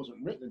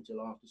wasn't written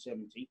until after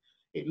 70,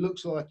 it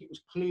looks like it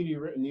was clearly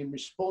written in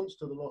response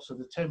to the loss of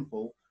the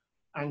temple,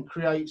 and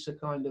creates a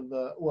kind of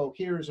well,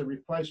 here is a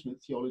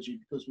replacement theology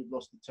because we've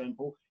lost the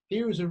temple.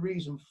 Here is a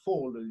reason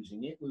for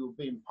losing it. We were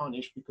being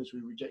punished because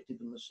we rejected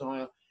the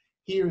Messiah.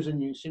 Here is a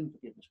new sin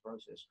forgiveness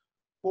process.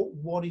 But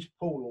what is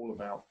Paul all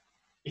about?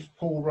 If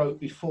Paul wrote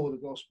before the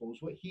Gospels,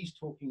 well, he's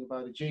talking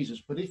about a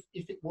Jesus. But if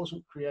it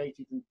wasn't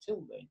created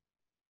until then,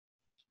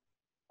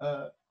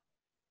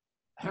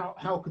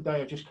 how could they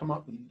have just come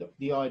up with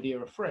the idea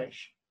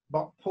afresh?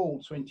 But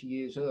Paul, 20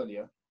 years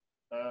earlier,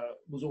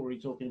 was already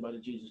talking about a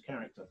Jesus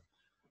character.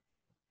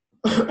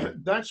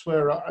 That's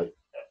where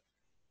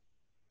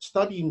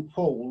studying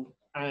Paul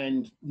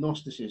and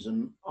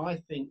Gnosticism, I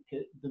think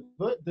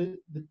the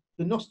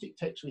Gnostic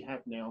texts we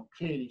have now,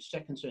 clearly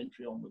 2nd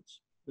century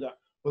onwards,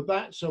 but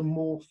that's a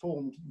more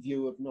formed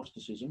view of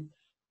Gnosticism.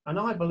 And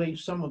I believe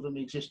some of them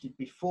existed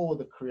before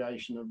the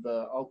creation of,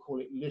 I'll call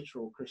it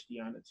literal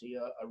Christianity,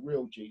 a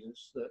real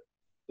Jesus that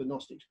the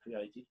Gnostics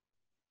created.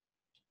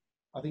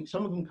 I think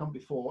some of them come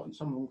before and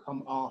some of them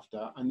come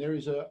after. And there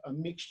is a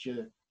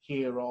mixture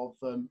here of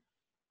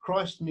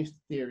Christ myth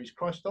theories,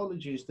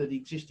 Christologies that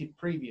existed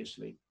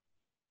previously.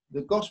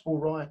 The gospel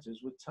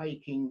writers were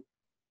taking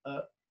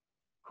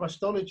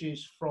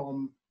Christologies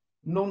from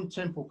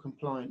non-temple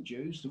compliant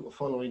Jews that were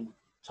following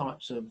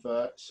types of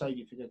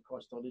saviour figure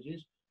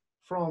Christologies,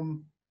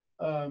 from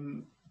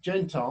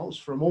Gentiles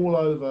from all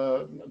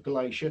over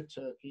Galatia,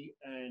 Turkey,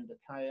 and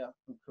Achaia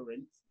and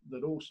Corinth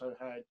that also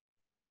had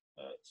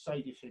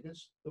saviour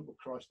figures that were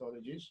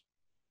Christologies.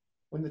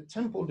 When the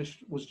temple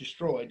was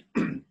destroyed,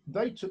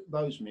 they took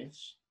those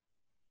myths,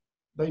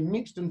 they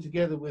mixed them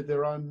together with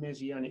their own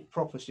messianic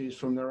prophecies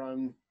from their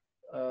own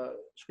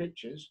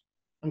scriptures,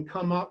 and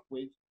come up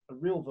with a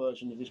real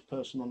version of this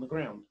person on the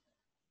ground,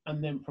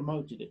 and then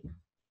promoted it.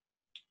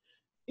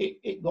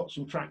 it got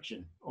some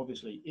traction,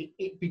 obviously.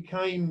 It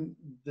became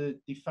the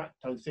de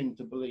facto thing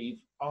to believe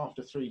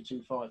after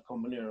 325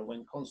 Common Era,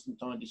 when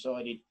Constantine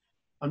decided,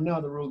 I'm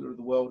now the ruler of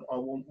the world. I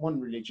want one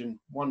religion,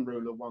 one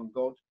ruler, one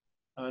God,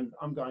 and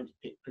I'm going to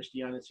pick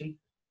Christianity.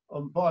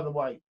 By the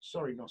way,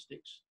 sorry,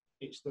 Gnostics,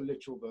 it's the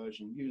literal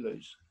version. You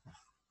lose.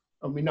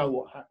 And we know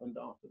what happened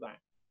after that.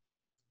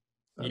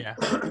 Yeah.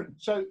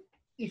 So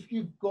if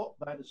you've got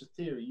that as a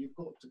theory, you've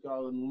got to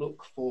go and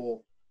look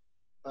for,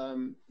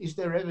 is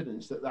there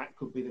evidence that that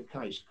could be the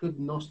case? Could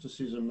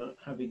Gnosticism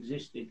have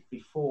existed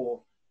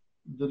before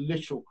the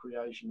literal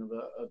creation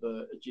of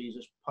a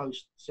Jesus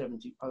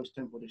post-70,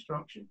 post-temple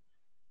destruction?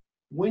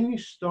 When you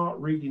start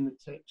reading the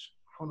text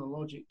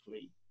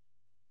chronologically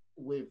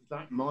with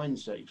that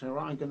mindset, you say,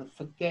 right, I'm going to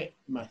forget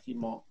Matthew,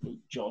 Mark, Luke,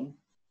 John,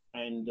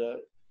 and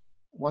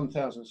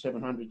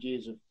 1,700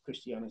 years of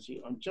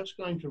Christianity. I'm just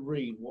going to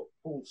read what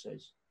Paul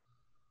says.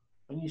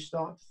 And you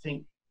start to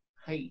think,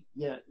 hey,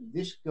 yeah,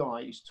 this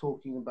guy is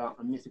talking about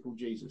a mythical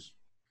Jesus.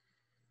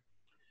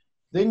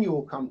 Then you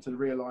will come to the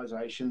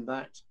realization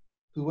that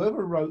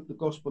whoever wrote the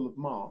Gospel of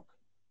Mark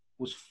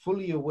was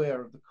fully aware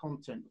of the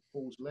content of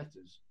Paul's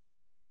letters.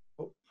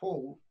 But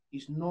Paul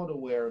is not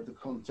aware of the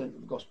content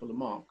of the Gospel of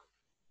Mark.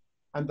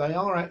 And they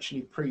are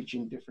actually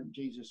preaching different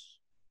Jesus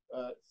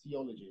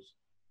theologies.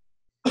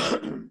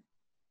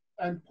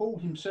 And Paul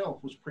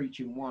himself was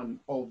preaching one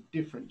of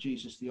different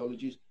Jesus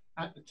theologies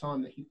at the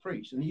time that he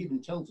preached. And he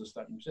even tells us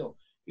that himself.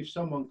 If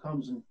someone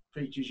comes and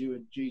preaches you a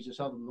Jesus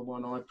other than the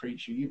one I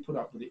preach you, you put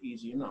up with it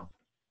easy enough.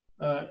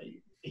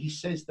 He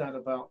says that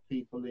about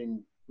people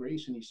in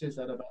Greece, and he says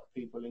that about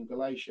people in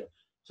Galatia.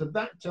 So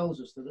that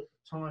tells us that at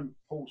the time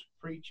Paul's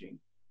preaching,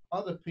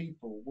 other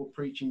people were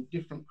preaching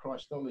different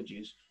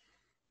Christologies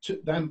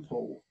than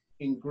Paul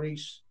in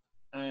Greece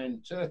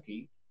and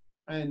Turkey,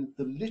 and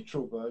the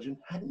literal version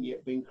hadn't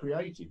yet been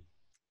created.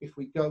 If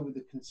we go with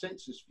the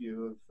consensus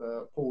view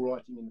of Paul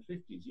writing in the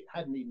 50s, it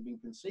hadn't even been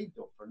conceived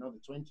of for another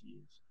 20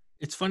 years.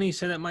 It's funny you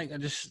say that, Mike. I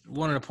just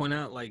wanted to point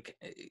out, like,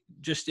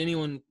 just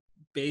anyone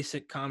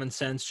basic common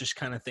sense, just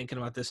kind of thinking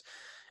about this,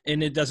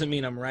 and it doesn't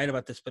mean I'm right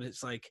about this, but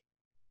it's like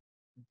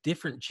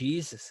different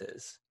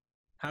Jesuses.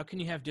 How can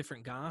you have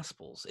different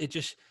gospels? It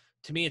just,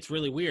 to me, it's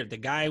really weird. The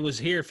guy was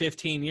here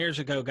 15 years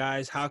ago,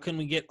 guys. How can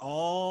we get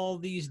all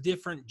these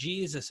different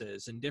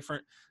Jesuses and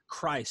different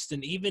Christ?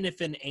 And even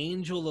if an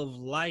angel of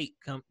light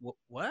come,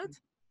 what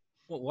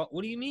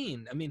do you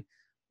mean? I mean,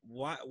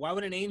 why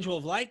would an angel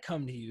of light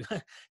come to you?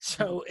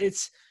 So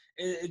it's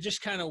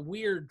just kind of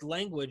weird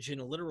language in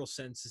a literal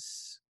sense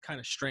is kind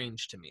of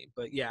strange to me.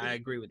 But yeah, I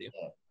agree with you.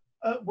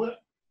 Well,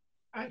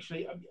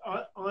 actually,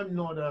 I'm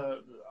not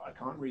I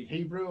can't read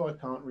Hebrew, I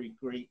can't read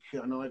Greek,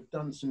 and I've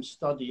done some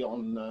study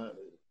on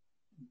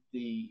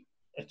the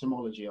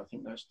etymology, I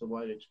think that's the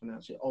way to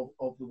pronounce it,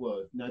 of the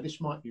word. Now, this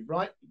might be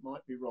right, it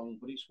might be wrong,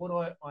 but it's what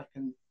I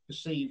can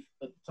perceive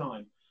at the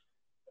time,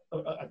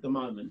 at the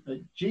moment.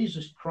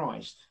 Jesus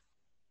Christ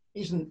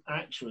isn't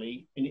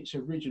actually, in its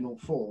original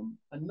form,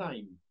 a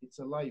name, it's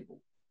a label,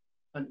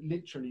 and it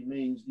literally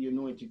means the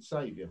anointed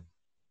Saviour.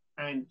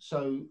 And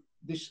so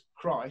this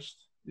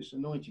Christ, this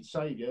anointed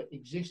Saviour,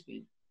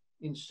 existed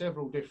in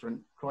several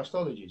different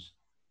Christologies.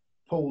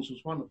 Paul's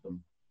was one of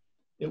them.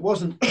 It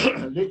wasn't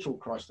a literal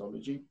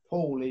Christology.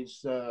 Paul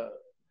is of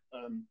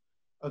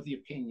the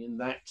opinion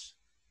that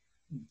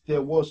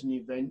there was an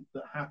event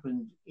that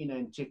happened in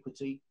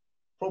antiquity,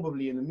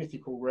 probably in the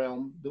mythical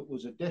realm, that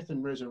was a death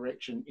and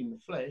resurrection in the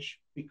flesh,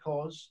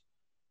 because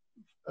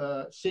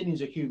sin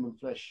is a human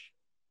flesh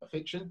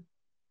fiction.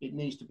 It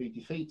needs to be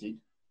defeated.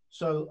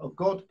 So a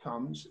God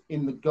comes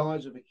in the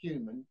guise of a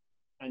human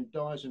and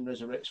dies and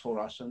resurrects for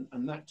us,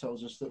 and that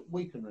tells us that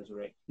we can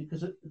resurrect.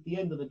 Because at the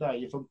end of the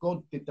day, if a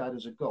God did that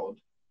as a God,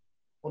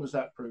 what does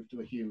that prove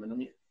to a human? I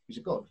mean, he's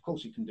a God, of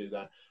course he can do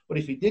that. But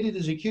if he did it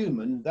as a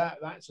human,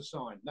 that's a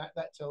sign.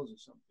 That tells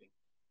us something.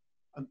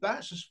 And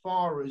that's as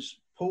far as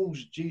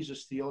Paul's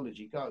Jesus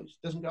theology goes.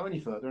 It doesn't go any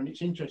further. And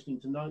it's interesting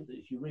to note that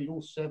if you read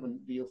all 7,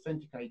 the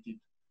authenticated,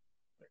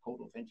 they're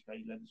called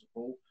authenticated letters of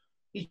Paul,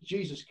 his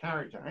Jesus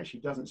character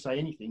actually doesn't say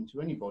anything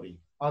to anybody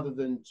other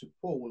than to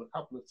Paul a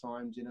couple of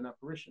times in an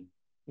apparition.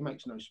 He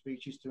makes no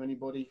speeches to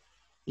anybody.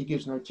 He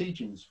gives no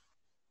teachings.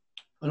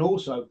 And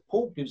also,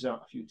 Paul gives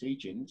out a few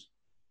teachings,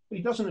 but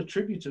he doesn't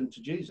attribute them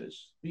to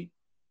Jesus. He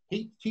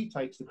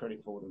takes the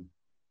credit for them.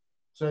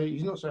 So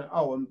he's not saying,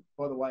 oh, and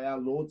by the way, our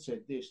Lord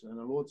said this, and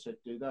the Lord said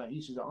do that.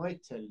 He says, I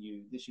tell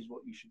you, this is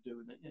what you should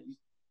do.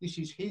 This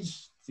is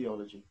his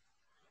theology.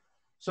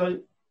 So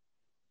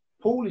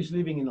Paul is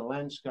living in a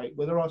landscape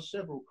where there are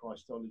several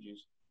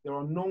Christologies. There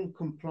are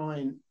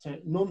non-compliant,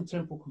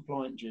 non-temple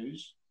compliant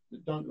Jews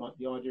that don't like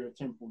the idea of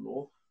temple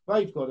law.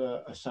 They've got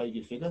a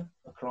saviour figure,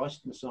 a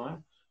Christ, Messiah.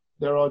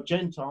 There are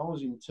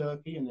Gentiles in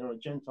Turkey and there are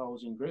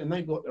Gentiles in Greece, and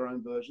they've got their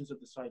own versions of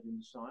the saviour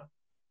Messiah.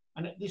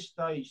 And at this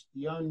stage,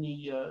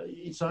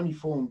 it's only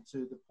formed to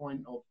the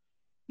point of,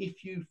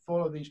 if you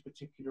follow these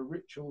particular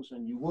rituals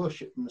and you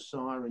worship the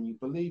Messiah and you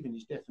believe in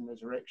his death and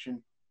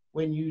resurrection,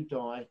 when you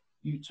die,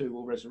 you too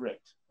will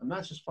resurrect. And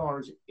that's as far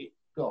as it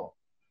got.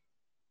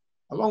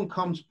 Along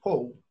comes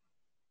Paul,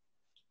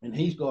 and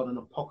he's got an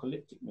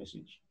apocalyptic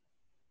message.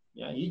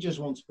 Yeah, he just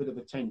wants a bit of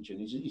attention.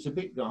 He's a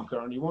bit darker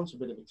and he wants a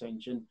bit of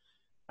attention.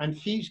 And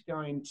he's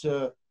going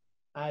to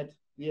add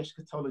the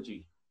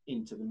eschatology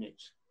into the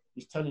mix.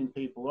 He's telling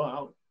people,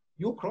 oh,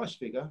 your Christ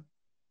figure,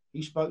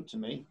 he spoke to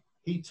me.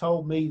 He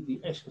told me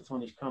the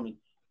eschaton is coming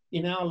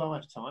in our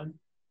lifetime.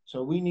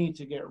 So we need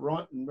to get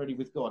right and ready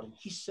with God. And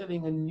he's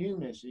selling a new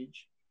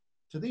message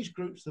to these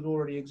groups that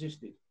already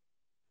existed.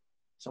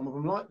 Some of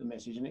them liked the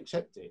message and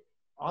accept it.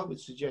 I would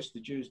suggest the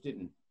Jews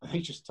didn't. They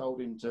just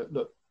told him to,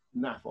 look,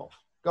 naff off,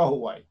 go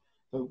away.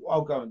 So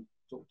I'll go and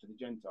talk to the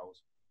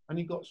Gentiles. And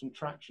he got some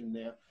traction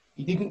there.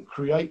 He didn't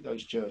create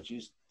those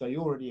churches. They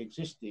already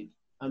existed,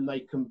 and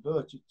they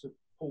converted to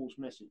Paul's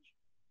message.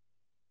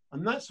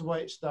 And that's the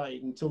way it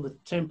stayed until the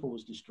temple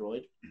was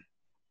destroyed.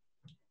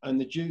 And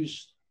the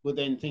Jews were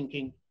then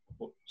thinking,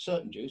 well,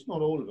 certain Jews,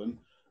 not all of them,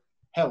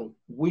 hell,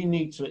 we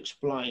need to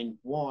explain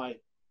why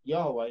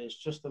Yahweh has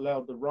just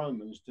allowed the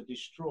Romans to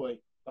destroy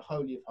the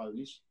Holy of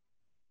Holies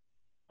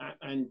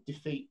and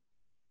defeat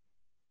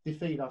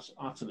us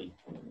utterly.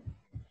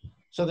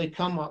 So they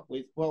come up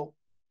with, well,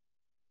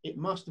 it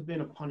must have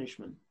been a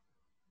punishment.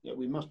 Yeah,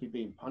 we must be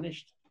being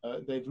punished.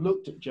 They've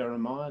looked at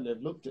Jeremiah,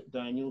 they've looked at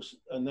Daniel,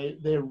 and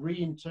they're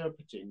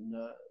reinterpreting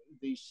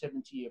these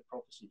 70-year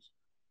prophecies.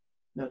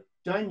 Now,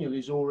 Daniel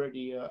is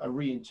already a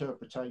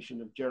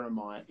reinterpretation of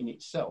Jeremiah in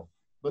itself,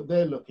 but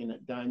they're looking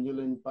at Daniel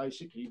and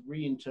basically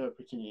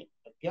reinterpreting it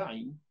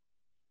again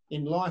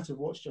in light of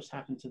what's just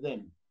happened to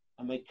them.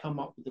 And they come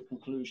up with the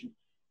conclusion.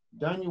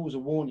 Daniel was a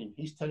warning.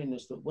 He's telling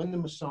us that when the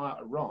Messiah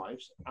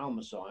arrives, our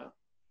Messiah,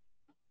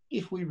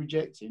 if we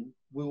reject him,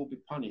 we will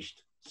be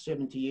punished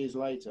 70 years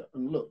later.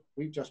 And look,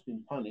 we've just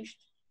been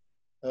punished.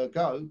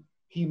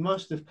 He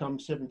must have come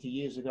 70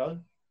 years ago,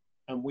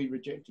 and we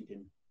rejected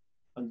him.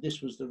 And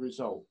this was the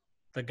result.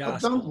 The But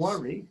Gospels. don't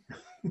worry,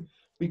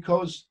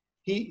 because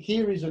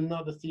here is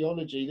another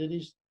theology that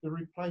is the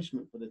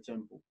replacement for the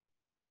temple.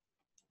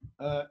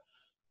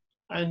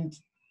 And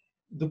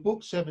the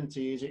book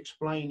 70 is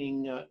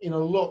explaining in a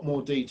lot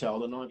more detail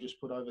than I just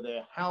put over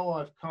there how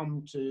I've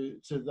come to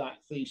that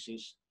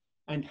thesis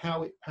and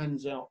how it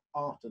pans out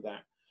after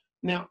that.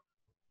 Now,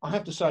 I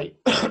have to say,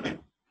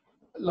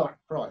 like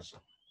Price,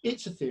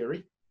 it's a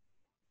theory.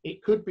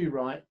 It could be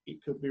right,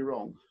 it could be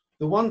wrong.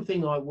 The one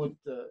thing I would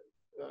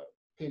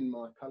pin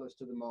my colours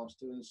to the mast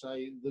to and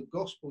say the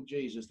gospel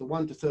Jesus, the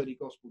 1 to 30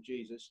 gospel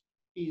Jesus,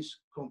 is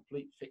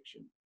complete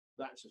fiction.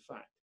 That's a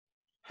fact.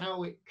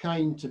 How it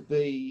came to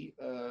be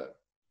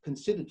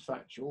considered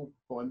factual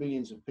by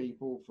millions of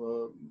people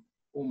for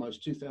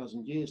almost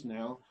 2,000 years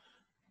now,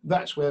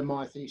 that's where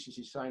my thesis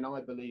is saying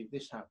I believe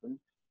this happened.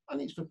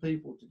 And it's for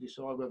people to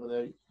decide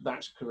whether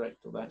that's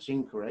correct or that's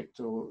incorrect,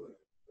 or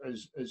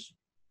as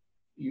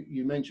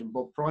you mentioned,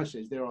 Bob Price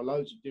says, there are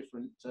loads of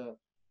different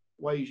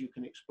ways you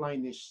can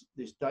explain this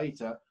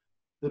data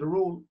that are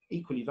all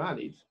equally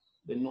valid.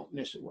 They're not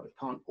necessarily, well, it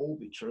can't all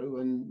be true,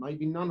 and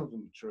maybe none of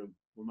them are true,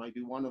 or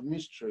maybe one of them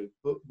is true.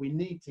 But we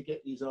need to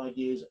get these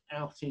ideas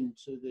out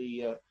into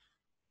the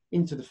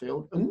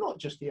field, and not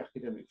just the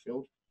academic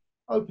field.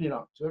 Open it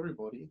up to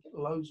everybody, get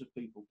loads of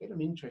people, get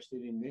them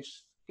interested in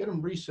this, get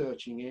them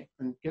researching it,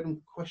 and get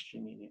them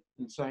questioning it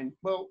and saying,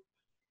 well,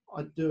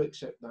 I do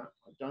accept that,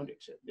 I don't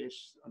accept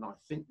this, and I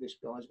think this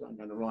guy's going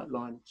down the right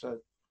line. So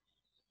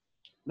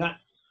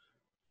that's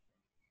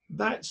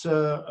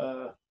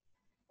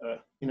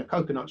in a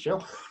coconut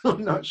shell, not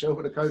a nutshell,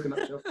 but a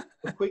coconut shell,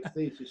 a quick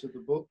thesis of the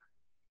book.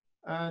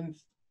 And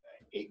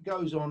it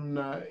goes on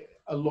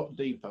a lot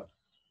deeper.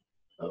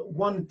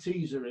 One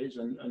teaser is,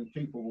 and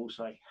people will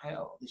say,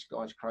 hell, this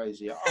guy's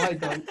crazy. I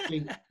don't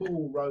think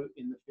Paul wrote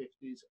in the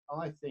 50s.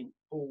 I think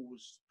Paul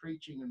was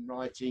preaching and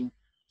writing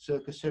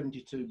circa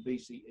 72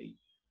 BCE.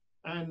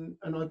 And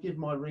I give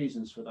my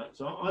reasons for that.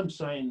 So I'm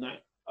saying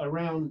that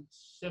around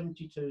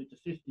 72 to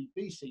 50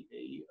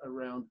 BCE,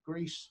 around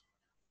Greece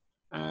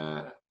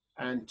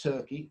and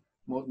Turkey,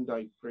 modern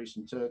day Greece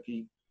and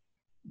Turkey,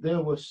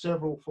 there were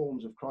several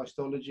forms of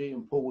Christology,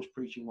 and Paul was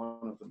preaching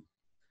one of them.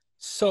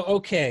 So,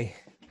 okay.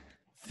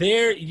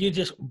 There you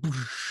just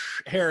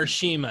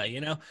Hiroshima,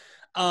 you know.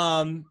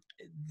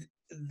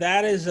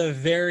 That is a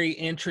very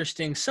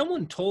interesting.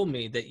 Someone told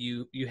me that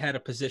you had a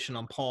position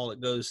on Paul that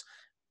goes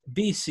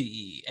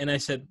BCE, and I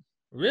said,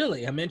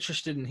 really, I'm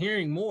interested in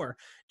hearing more.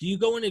 Do you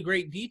go into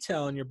great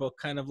detail in your book,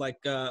 kind of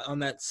like on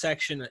that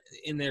section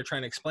in there,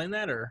 trying to explain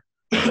that, or?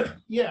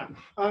 Yeah,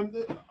 I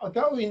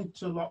go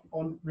into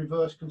on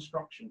reverse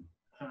construction.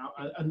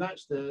 And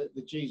that's the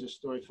Jesus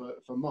story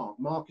for Mark.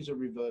 Mark is a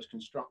reverse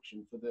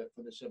construction for the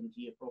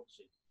 70-year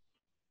prophecy.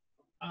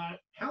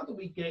 How do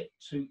we get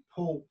to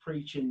Paul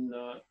preaching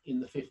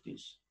in the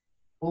 50s?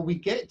 Well, we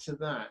get to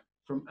that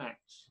from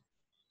Acts,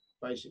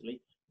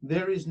 basically.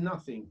 There is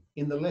nothing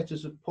in the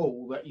letters of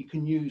Paul that you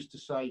can use to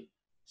say,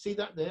 see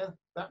that there?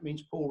 That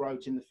means Paul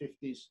wrote in the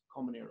 50s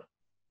Common Era.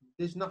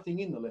 There's nothing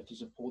in the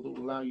letters of Paul that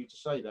will allow you to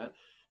say that.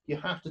 You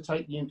have to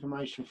take the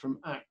information from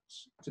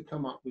Acts to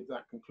come up with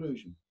that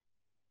conclusion.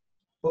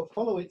 But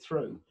follow it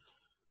through.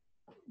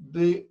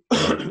 The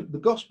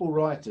gospel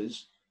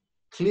writers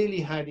clearly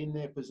had in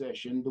their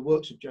possession the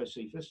works of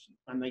Josephus,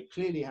 and they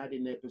clearly had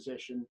in their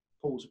possession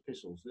Paul's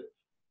epistles.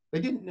 They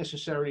didn't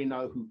necessarily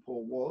know who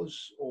Paul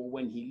was or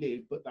when he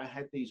lived, but they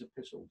had these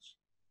epistles.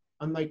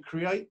 And they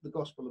create the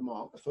Gospel of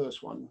Mark, the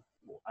first one,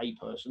 or a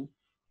person,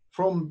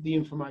 from the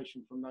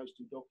information from those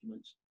two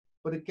documents.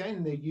 But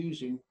again, they're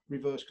using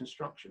reverse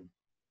construction.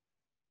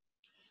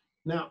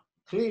 Now,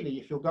 clearly,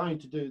 if you're going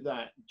to do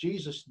that,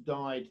 Jesus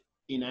died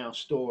in our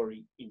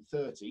story in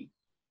 30,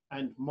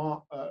 and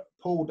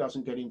Paul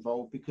doesn't get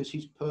involved because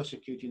he's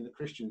persecuting the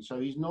Christians. So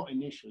he's not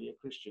initially a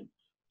Christian.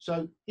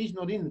 So he's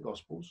not in the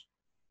Gospels,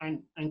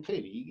 and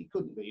clearly he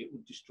couldn't be. It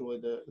would destroy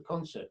the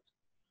concept.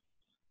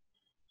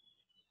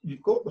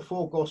 You've got the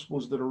 4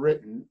 Gospels that are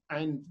written,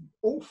 and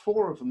all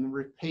 4 of them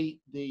repeat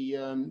the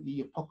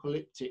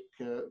apocalyptic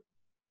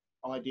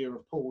idea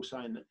of Paul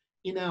saying that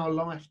in our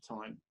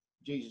lifetime,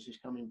 Jesus is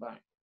coming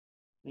back.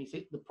 And you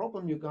think the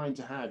problem you're going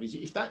to have is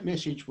if that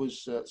message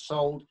was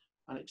sold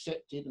and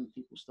accepted and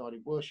people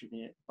started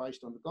worshipping it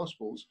based on the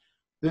Gospels,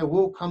 there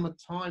will come a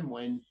time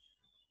when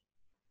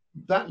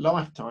that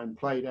lifetime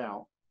played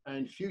out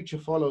and future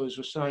followers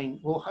were saying,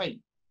 well, hey,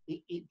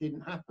 it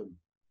didn't happen.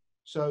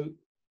 So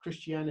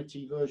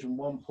Christianity version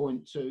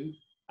 1.2,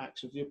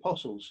 Acts of the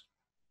Apostles,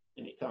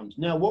 and it comes.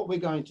 Now, what we're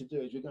going to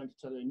do is we're going to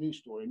tell you a new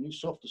story, a new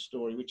softer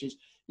story, which is,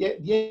 yeah,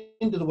 the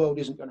end of the world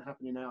isn't going to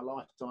happen in our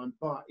lifetime,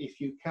 but if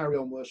you carry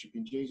on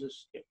worshipping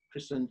Jesus, get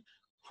christened,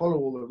 follow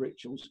all the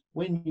rituals,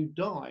 when you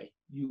die,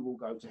 you will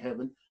go to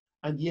heaven,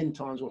 and the end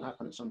times will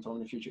happen at some time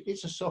in the future.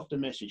 It's a softer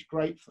message,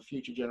 great for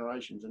future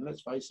generations, and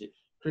let's face it,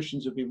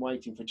 Christians have been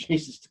waiting for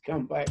Jesus to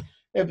come back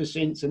ever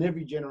since, and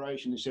every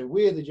generation has said,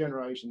 we're the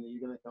generation that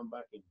you're going to come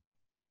back in.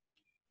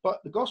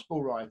 But the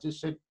gospel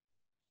writers said,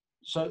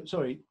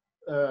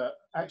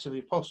 Acts of the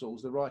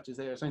Apostles, the writers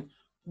there are saying,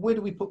 where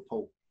do we put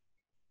Paul?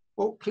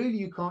 Well, clearly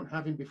you can't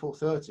have him before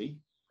 30,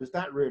 because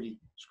that really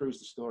screws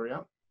the story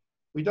up.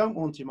 We don't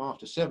want him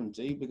after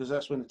 70, because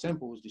that's when the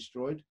temple was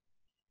destroyed.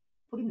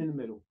 Put him in the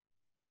middle.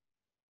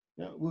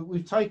 Now,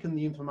 we've taken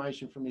the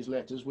information from his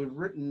letters. We've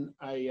written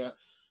a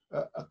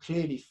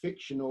clearly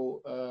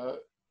fictional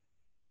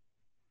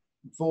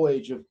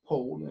voyage of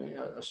Paul,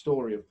 a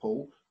story of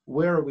Paul.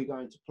 Where are we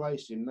going to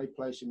place him? They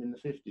place him in the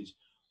 50s.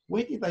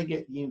 Where did they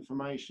get the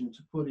information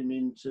to put him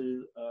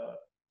into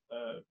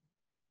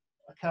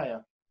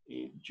Achaia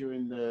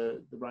during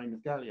the reign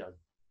of Gallio?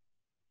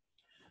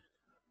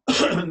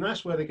 And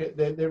that's where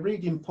they're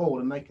reading Paul,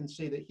 and they can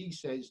see that he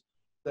says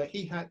that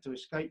he had to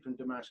escape from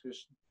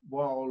Damascus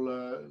while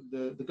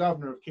the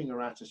governor of King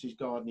Aratus is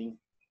guarding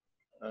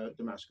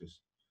Damascus.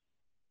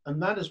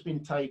 And that has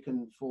been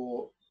taken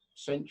for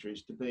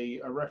centuries to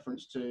be a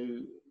reference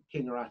to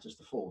King Aratus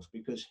IV,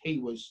 because he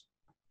was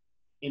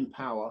in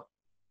power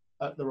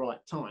at the right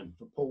time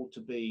for Paul to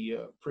be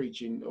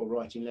preaching or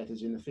writing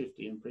letters in the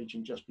 50 and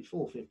preaching just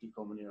before 50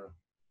 Common Era.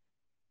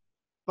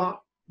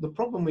 But the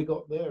problem we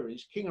got there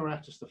is King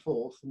Aratus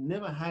IV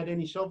never had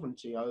any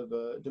sovereignty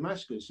over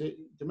Damascus.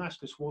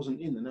 Damascus wasn't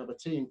in the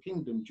Nabatean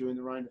kingdom during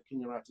the reign of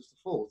King Aratus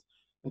IV.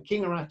 And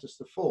King Aratus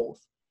IV,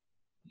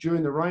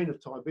 during the reign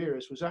of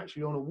Tiberius, was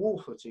actually on a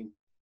war footing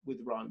with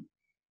Rome.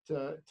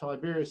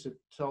 Tiberius had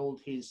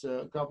told his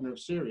governor of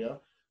Syria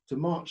to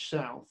march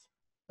south,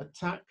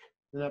 attack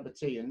the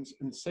Nabateans,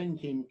 and send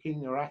him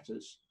King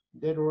Aratus,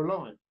 dead or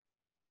alive.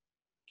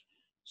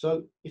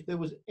 So if there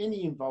was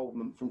any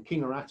involvement from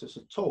King Aratus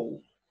at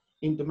all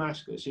in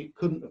Damascus, it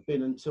couldn't have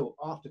been until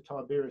after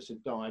Tiberius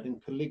had died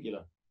and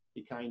Caligula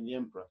became the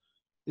emperor.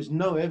 There's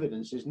no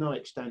evidence, there's no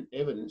extant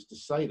evidence to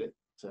say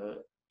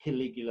that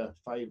Caligula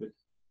favoured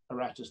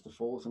Aratus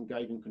IV and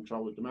gave him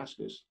control of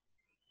Damascus.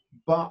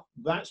 But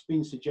that's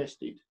been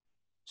suggested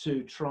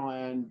to try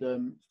and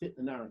fit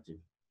the narrative.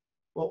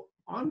 Well,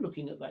 I'm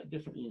looking at that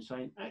differently and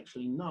saying,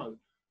 actually, no,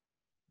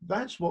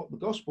 that's what the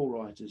gospel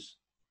writers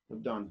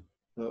have done.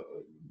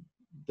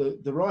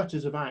 The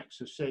writers of Acts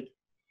have said,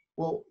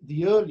 well,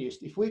 the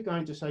earliest, if we're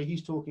going to say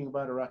he's talking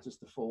about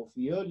Aratus IV,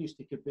 the earliest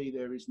it could be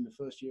there is in the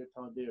first year of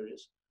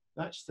Tiberius.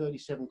 That's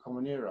 37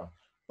 Common Era.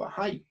 But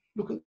hey,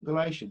 look at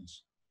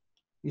Galatians.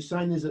 He's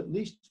saying there's at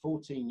least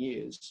 14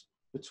 years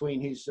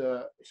between his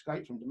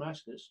escape from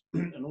Damascus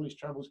and all his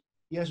travels.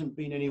 He hasn't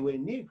been anywhere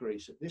near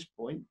Greece at this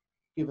point,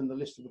 given the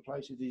list of the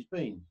places he's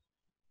been.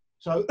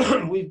 So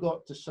we've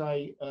got to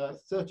say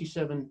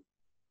 37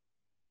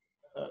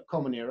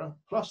 Common Era,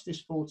 plus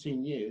this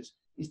 14 years,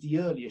 is the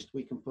earliest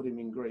we can put him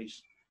in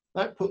Greece.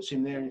 That puts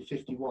him there in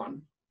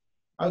 51.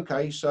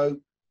 Okay, so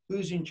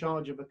who's in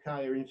charge of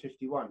Achaia in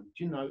 51?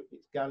 Do you know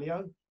it's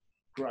Gallio?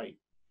 Great.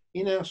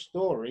 In our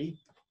story,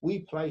 we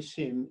place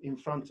him in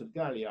front of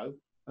Gallio,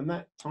 and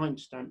that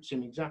timestamps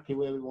him exactly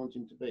where we want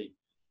him to be.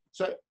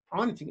 So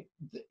I'm thinking,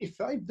 if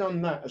they've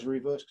done that as a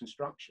reverse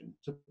construction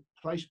to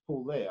place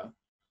Paul there,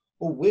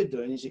 all we're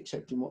doing is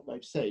accepting what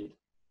they've said,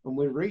 and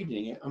we're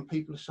reading it, and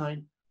people are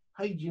saying,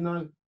 hey, do you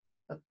know,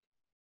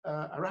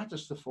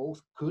 Aratus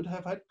IV could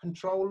have had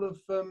control of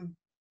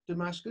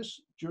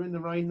Damascus during the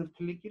reign of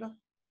Caligula?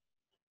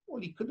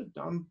 Well, he could have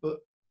done, but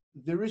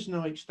there is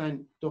no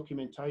extant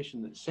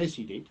documentation that says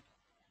he did.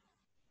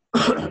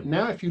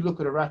 Now, if you look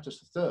at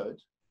Aratus III,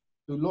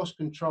 who lost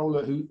control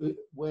of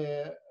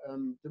where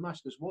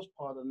Damascus was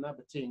part of the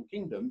Nabatean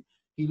kingdom,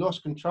 he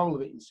lost control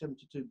of it in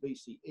 72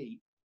 BCE.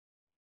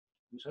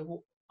 You say,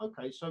 well,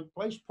 okay, so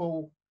place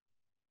Paul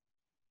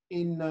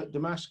in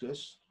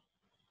Damascus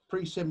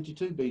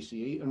pre-72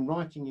 BCE and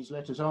writing his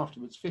letters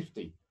afterwards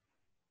 50.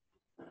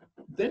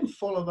 Then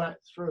follow that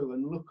through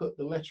and look at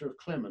the letter of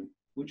Clement,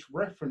 which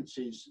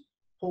references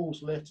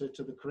Paul's letter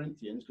to the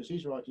Corinthians, because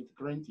he's writing to the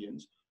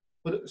Corinthians,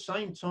 but at the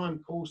same time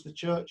calls the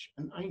church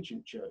an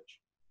ancient church.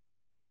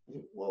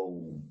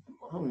 Well,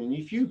 I mean,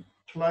 if you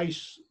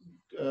place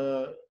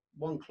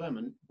 1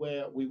 Clement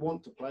where we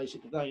want to place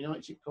it today,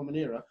 United Common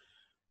Era,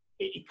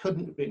 it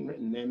couldn't have been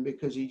written then,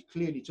 because he's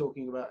clearly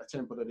talking about a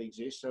temple that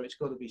exists, so it's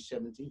got to be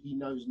 70. He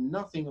knows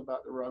nothing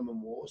about the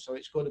Roman war, so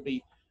it's got to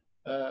be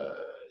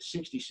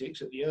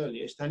 66 at the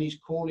earliest, and he's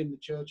calling the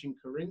church in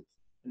Corinth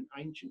an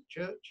ancient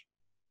church.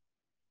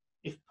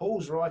 If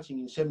Paul's writing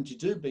in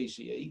 72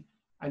 BCE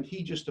and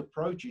he just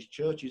approaches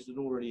churches that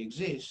already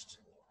exist,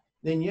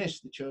 then yes,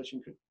 the church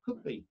in Corinth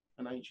could be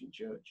an ancient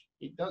church.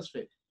 It does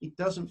fit. It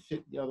doesn't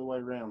fit the other way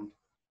around.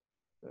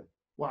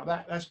 Wow,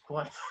 that's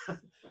quite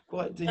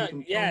quite deep.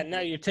 Yeah, no,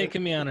 you're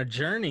taking me on a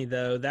journey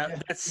though.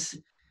 That's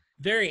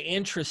very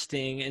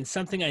interesting, and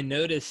something I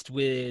noticed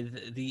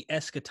with the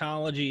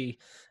eschatology.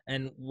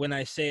 And when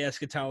I say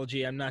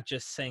eschatology, I'm not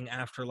just saying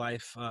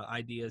afterlife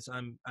ideas.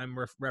 I'm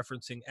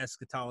referencing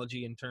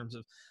eschatology in terms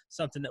of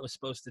something that was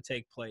supposed to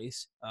take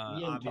place.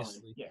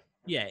 Obviously,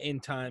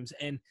 end times,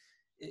 and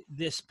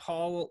this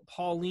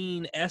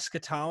Pauline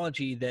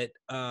eschatology that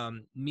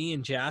me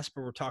and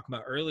Jasper were talking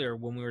about earlier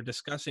when we were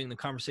discussing the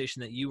conversation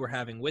that you were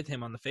having with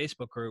him on the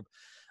Facebook group.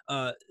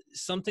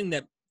 Something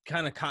that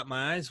kind of caught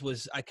my eyes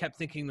was I kept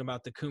thinking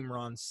about the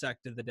Qumran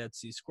sect of the Dead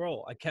Sea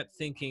Scroll. I kept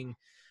thinking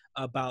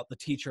about the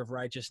teacher of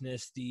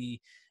righteousness, there's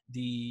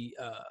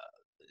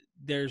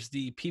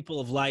the people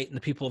of light and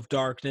the people of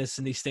darkness,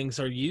 and these things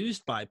are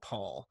used by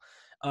Paul.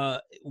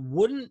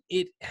 Wouldn't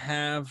it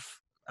have,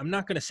 I'm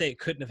not going to say it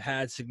couldn't have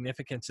had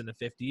significance in the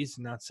 50s.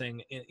 I'm not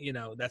saying,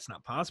 that's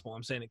not possible.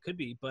 I'm saying it could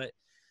be, but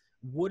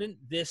wouldn't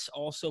this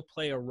also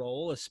play a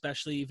role,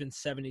 especially even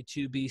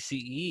 72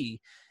 BCE,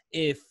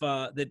 if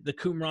the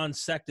Qumran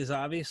sect is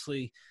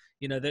obviously,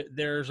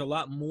 there's a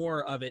lot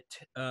more of it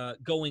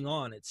going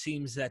on. It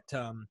seems that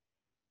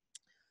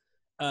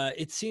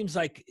it seems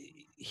like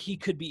he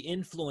could be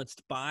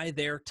influenced by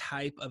their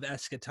type of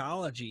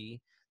eschatology,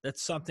 that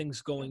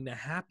something's going to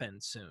happen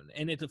soon.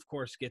 And it, of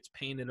course, gets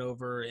painted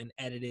over and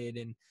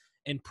edited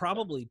and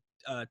probably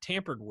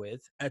tampered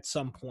with at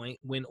some point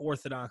when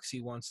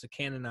Orthodoxy wants to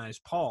canonize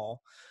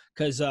Paul,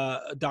 because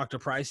Dr.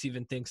 Price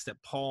even thinks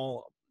that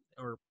Paul,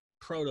 or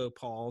Proto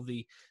Paul,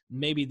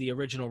 maybe the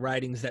original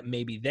writings that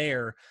may be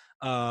there,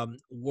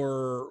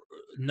 were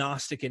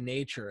Gnostic in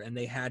nature, and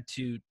they had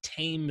to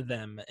tame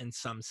them in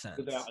some sense.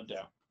 Without a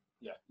doubt.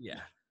 Yeah.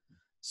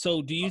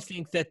 So do you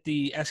think that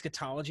the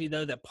eschatology,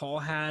 though, that Paul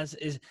has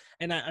is,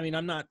 and I mean,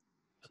 I'm not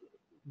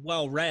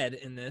well read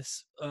in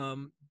this,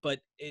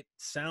 but it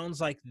sounds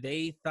like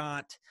they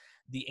thought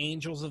the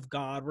angels of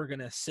God were going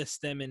to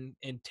assist them in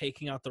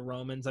taking out the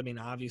Romans. I mean,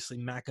 obviously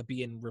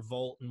Maccabean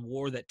revolt and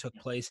war that took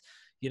place,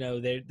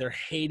 they're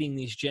hating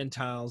these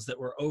Gentiles that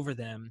were over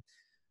them.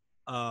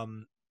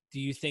 Do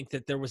you think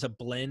that there was a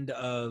blend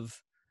of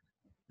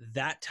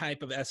that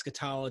type of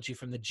eschatology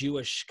from the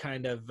Jewish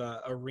kind of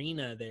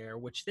arena there,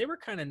 which they were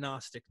kind of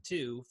Gnostic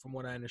too, from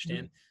what I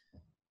understand,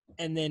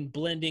 and then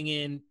blending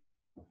in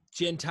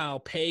Gentile,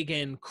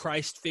 pagan,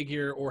 Christ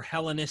figure, or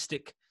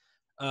Hellenistic,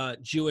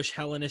 Jewish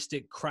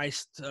Hellenistic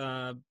Christ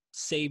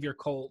savior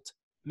cult,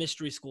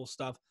 mystery school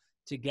stuff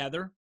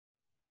together?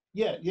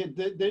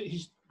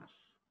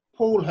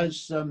 Paul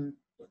has,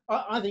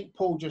 I think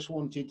Paul just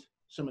wanted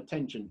some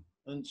attention.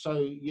 And so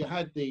you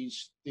had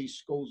these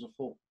schools of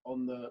thought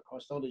on the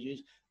Christologies,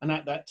 and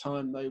at that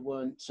time they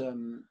weren't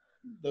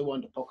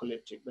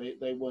apocalyptic.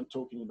 They weren't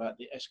talking about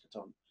the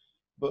eschaton.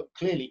 But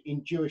clearly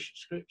in Jewish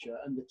scripture,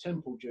 and the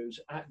temple Jews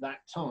at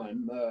that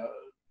time,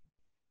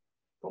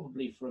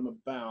 probably from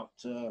about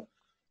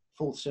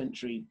 4th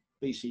century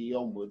BCE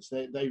onwards,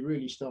 they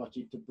really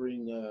started to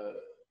bring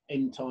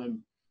end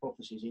time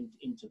prophecies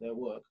into their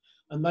work.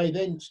 And they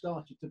then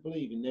started to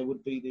believe in there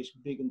would be this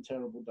big and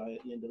terrible day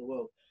at the end of the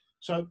world.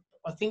 So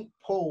I think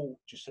Paul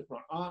just said,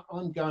 right,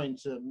 I'm going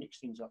to mix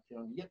things up here.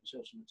 I'm going to get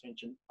myself some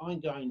attention.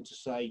 I'm going to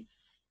say,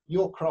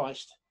 you're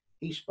Christ.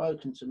 He's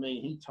spoken to me.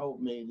 He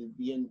told me that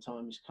the end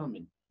time is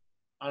coming.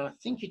 And I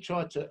think he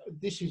tried to,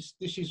 this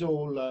is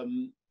all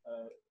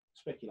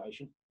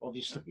speculation,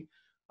 obviously.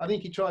 I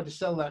think he tried to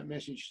sell that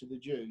message to the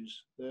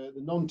Jews, the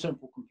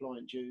non-temple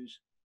compliant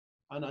Jews.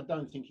 And I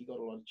don't think he got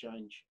a lot of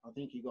change. I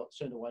think he got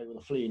sent away with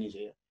a flea in his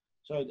ear.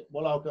 So,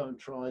 well, I'll go and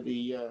try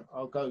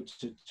I'll go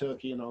to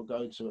Turkey, and I'll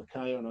go to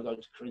Achaia, and I'll go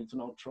to Corinth,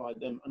 and I'll try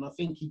them. And I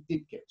think he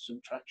did get some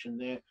traction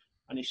there,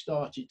 and he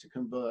started to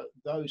convert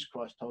those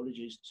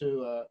Christologies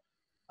to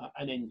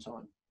an end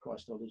time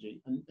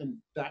Christology. And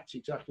that's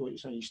exactly what you're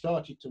saying. He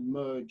started to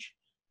merge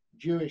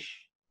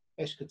Jewish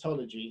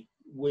eschatology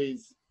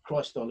with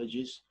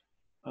Christologies,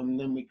 and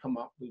then we come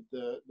up with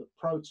the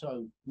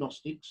Proto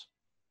Gnostics,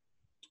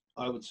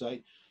 I would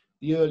say,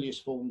 the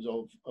earliest forms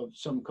of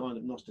some kind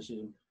of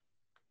Gnosticism.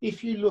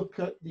 If you look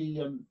at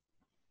the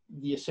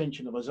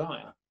Ascension of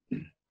Isaiah,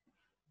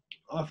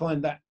 I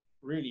find that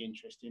really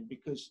interesting,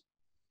 because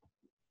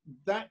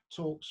that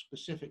talks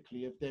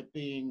specifically of there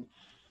being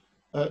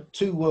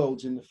two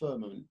worlds in the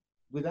firmament.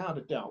 Without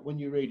a doubt, when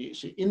you read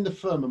it, in the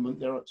firmament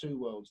there are two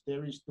worlds.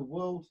 There is the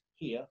world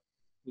here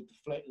with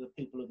the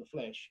people of the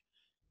flesh,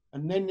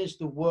 and then there's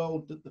the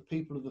world that the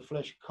people of the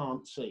flesh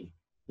can't see,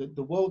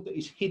 the world that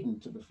is hidden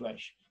to the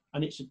flesh,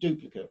 and it's a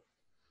duplicate.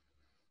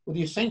 Well,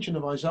 the Ascension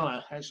of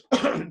Isaiah has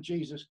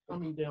Jesus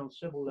coming down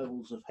several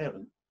levels of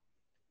heaven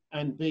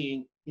and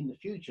being, in the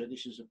future,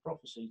 this is a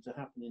prophecy to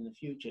happen in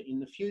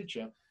the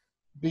future,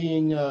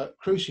 being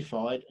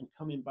crucified and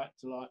coming back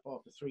to life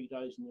after 3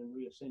 days and then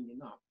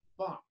reascending up,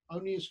 but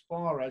only as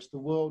far as the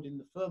world in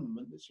the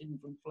firmament that's hidden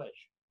from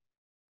flesh.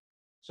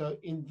 So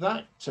in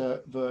that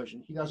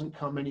version, he doesn't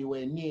come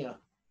anywhere near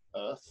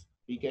earth.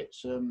 He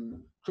gets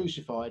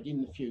crucified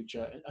in the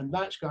future, and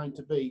that's going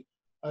to be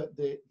at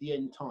the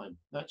end time.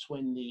 That's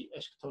when the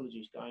eschatology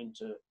is going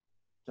to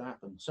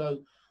happen. So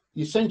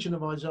the Ascension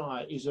of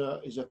Isaiah is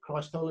a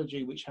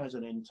Christology which has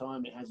an end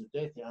time. It has a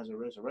death, it has a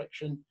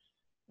resurrection,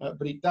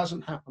 but it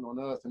doesn't happen on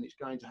earth, and it's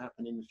going to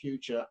happen in the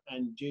future.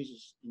 And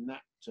Jesus, in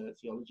that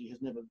theology,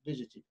 has never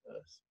visited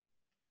earth.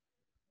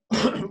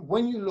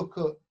 When you look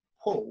at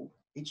Paul,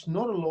 it's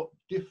not a lot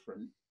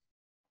different,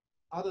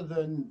 other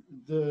than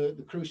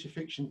the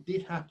crucifixion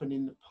did happen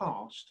in the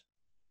past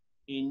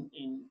in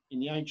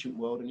the ancient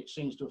world, and it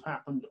seems to have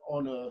happened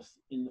on earth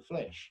in the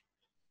flesh.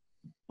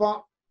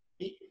 But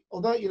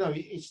although, you know,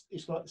 it's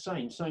like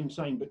the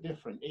same but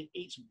different.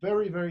 It's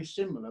very, very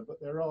similar, but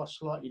there are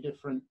slightly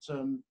different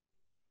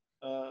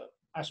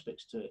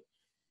aspects to it.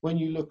 When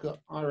you look at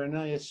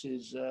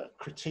Irenaeus's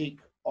critique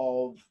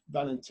of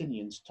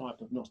Valentinian's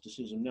type of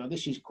Gnosticism, now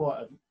this is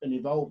quite an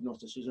evolved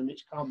Gnosticism.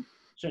 It's come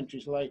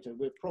centuries later.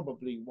 We're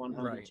probably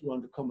 100, right,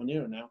 200 Common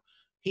Era now.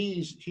 He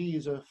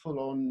is a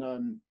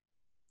full-on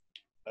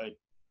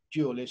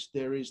dualist.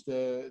 There is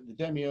the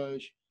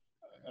demiurge,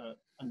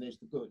 and there's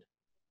the good.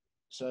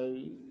 So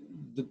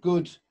the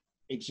good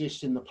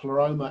exists in the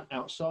pleroma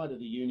outside of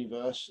the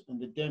universe, and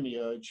the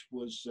demiurge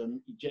was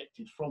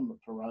ejected from the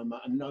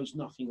pleroma and knows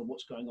nothing of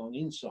what's going on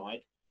inside.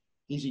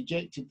 He's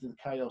ejected to the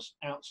chaos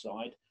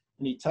outside,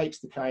 and he takes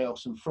the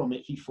chaos, and from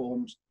it he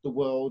forms the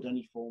world, and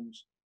he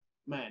forms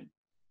man.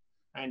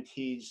 And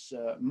his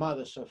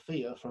mother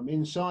Sophia, from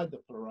inside the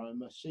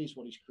pleroma, sees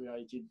what he's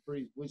created,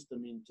 breathes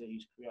wisdom into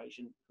his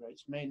creation,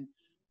 creates men,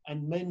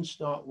 and men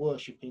start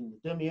worshipping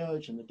the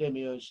demiurge, and the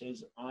demiurge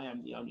says, I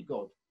am the only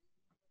God.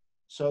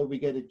 So we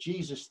get a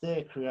Jesus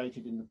there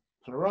created in the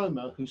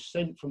pleroma, who's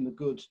sent from the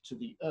good to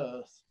the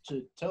earth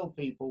to tell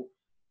people,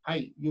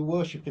 hey, you're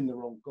worshipping the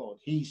wrong God.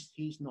 He's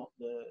not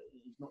the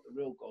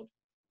real God.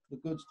 The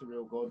good's the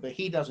real God, but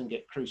he doesn't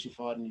get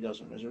crucified and he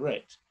doesn't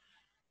resurrect.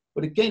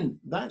 But again,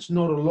 that's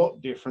not a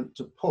lot different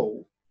to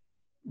Paul.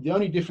 The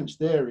only difference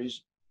there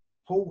is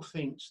Paul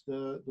thinks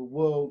the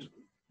world,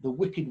 the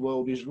wicked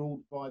world, is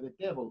ruled by the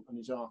devil and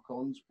his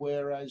archons,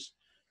 whereas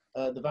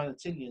the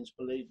Valentinians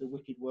believe the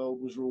wicked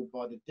world was ruled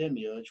by the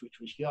demiurge,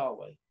 which was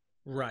Yahweh.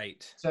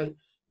 Right. So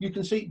you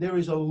can see there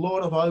is a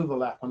lot of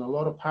overlap and a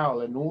lot of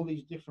parallel in all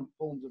these different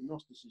forms of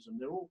Gnosticism.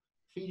 They're all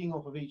feeding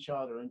off of each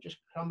other and just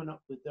coming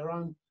up with their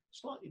own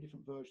slightly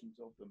different versions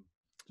of them.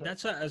 So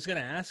that's what I was going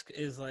to ask,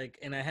 is like,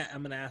 and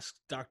I'm going to ask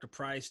Dr.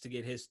 Price to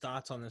get his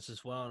thoughts on this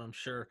as well. And I'm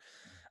sure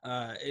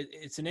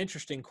it's an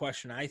interesting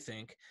question. I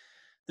think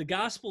the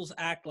Gospels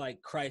act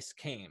like Christ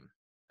came.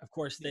 Of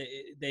course,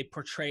 they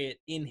portray it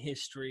in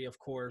history, of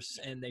course,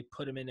 and they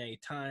put him in a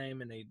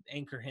time and they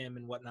anchor him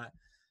and whatnot.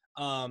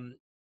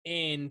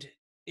 And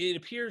it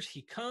appears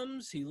he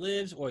comes, he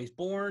lives, or he's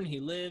born, he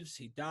lives,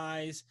 he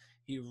dies,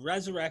 he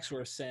resurrects or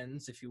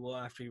ascends, if you will,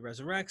 after he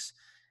resurrects,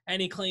 and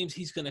he claims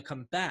he's going to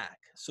come back.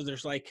 So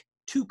there's like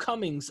two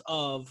comings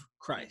of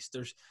Christ.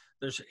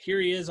 There's here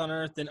he is on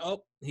earth, then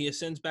he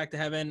ascends back to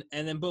heaven,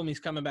 and then boom,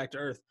 he's coming back to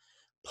earth.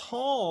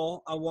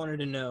 Paul, I wanted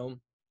to know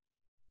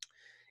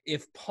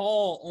if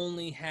Paul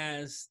only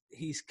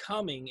he's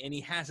coming and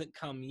he hasn't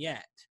come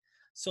yet.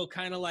 So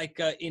kind of like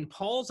in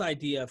Paul's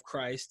idea of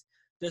Christ,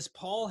 does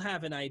Paul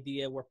have an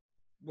idea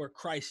where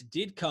Christ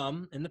did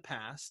come in the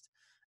past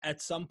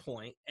at some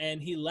point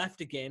and he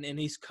left again and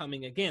he's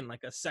coming again,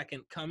 like a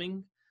second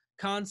coming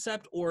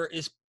concept? Or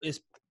is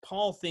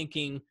Paul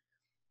thinking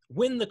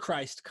when the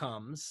Christ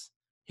comes,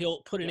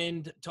 he'll put an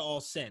end to all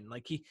sin?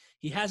 Like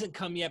he hasn't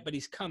come yet, but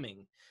he's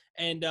coming.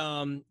 And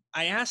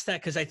I asked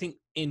that because I think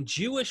in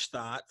Jewish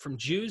thought, from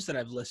Jews that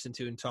I've listened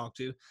to and talked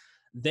to,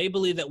 they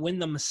believe that when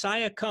the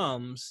Messiah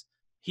comes,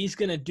 he's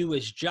going to do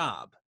his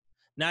job.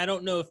 Now, I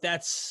don't know if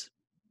that's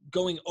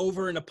going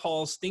over into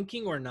Paul's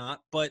thinking or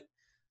not, but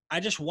I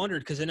just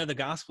wondered because I know the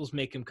Gospels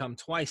make him come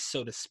twice,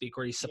 so to speak,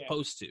 or he's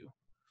supposed to.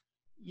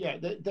 Yeah,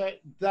 that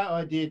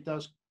idea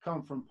does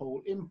come from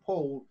Paul. In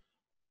Paul,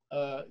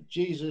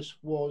 Jesus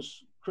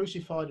was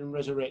crucified and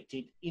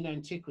resurrected in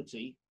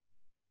antiquity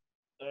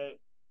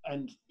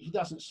and he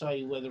doesn't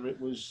say whether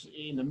it was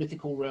in the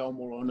mythical realm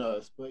or on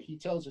Earth, but he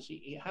tells us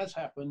it has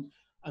happened,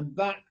 and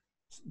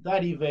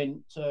that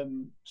event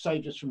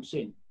saved us from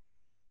sin.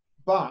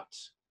 But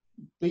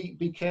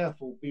be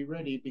careful, be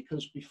ready,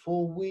 because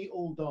before we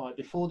all die,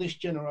 before this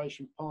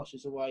generation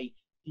passes away,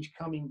 he's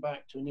coming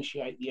back to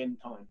initiate the end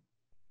time.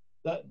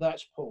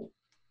 That's Paul.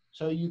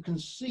 So you can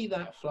see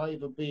that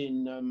flavour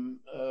being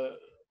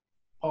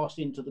passed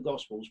into the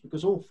Gospels,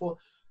 because all four,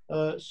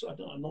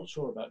 I'm not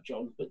sure about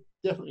John, but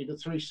definitely the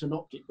three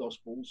synoptic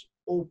Gospels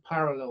all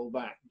parallel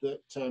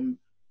that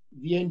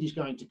the end is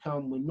going to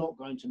come. We're not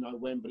going to know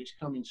when, but it's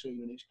coming soon,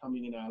 and it's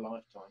coming in our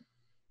lifetime.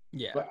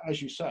 Yeah. But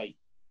as you say,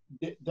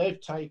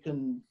 they've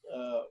taken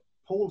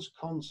Paul's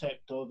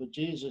concept of a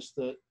Jesus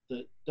that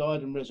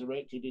died and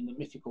resurrected in the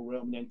mythical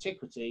realm in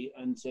antiquity,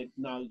 and said,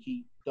 no,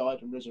 he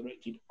died and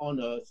resurrected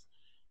on Earth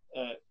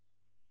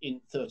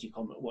in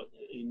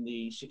in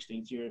the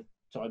 16th year of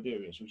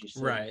Tiberius, which is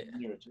right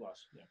nearer to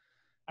us. Yeah,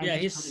 and yeah,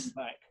 he's coming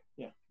back.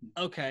 Yeah.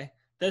 Okay,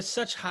 that's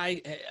such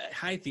high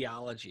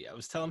theology. I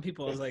was telling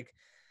people, I was like,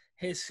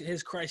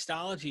 his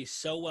Christology is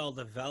so well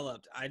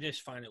developed. I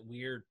just find it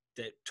weird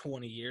that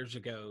 20 years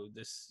ago,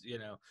 this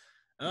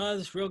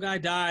this real guy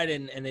died,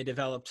 and they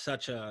developed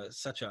such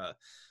a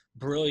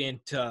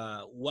brilliant,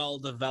 well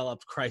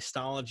developed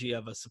Christology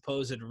of a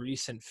supposed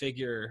recent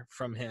figure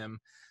from him.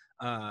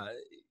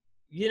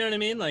 You know what I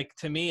mean? Like,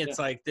 to me, it's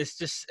like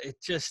this.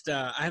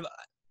 I'm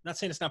not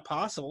saying it's not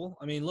possible.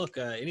 I mean, look,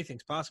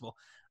 anything's possible.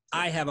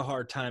 I have a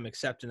hard time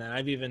accepting that.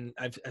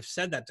 I've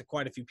said that to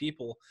quite a few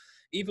people,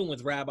 even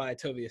with Rabbi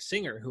Tovia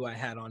Singer, who I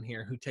had on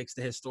here, who takes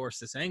the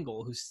historicist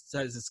angle, who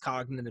says it's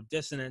cognitive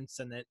dissonance,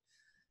 and that,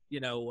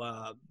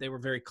 they were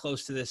very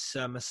close to this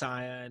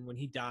Messiah, and when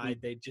he died,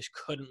 they just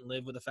couldn't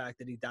live with the fact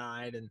that he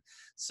died, and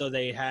so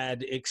they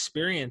had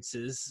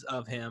experiences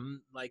of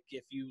him, like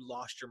if you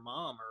lost your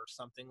mom or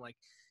something, like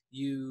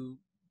you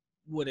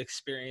would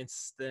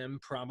experience them.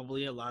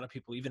 Probably a lot of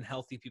people, even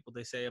healthy people,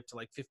 they say up to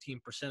like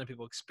 15% of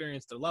people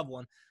experience their loved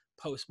one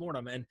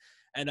post-mortem, and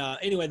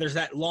anyway, there's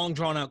that long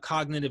drawn out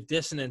cognitive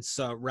dissonance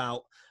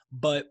route.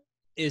 But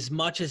as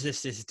much as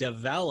this is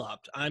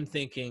developed, I'm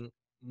thinking,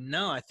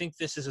 no, I think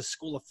this is a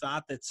school of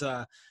thought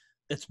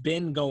that's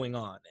been going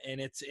on, and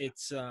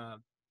it's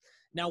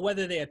now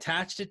whether they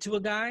attached it to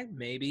a guy,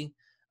 maybe.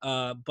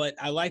 But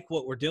I like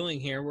what we're doing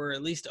here. We're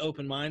at least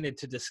open-minded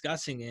to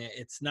discussing it.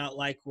 It's not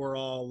like we're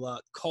all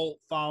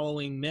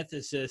cult-following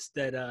mythicists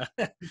that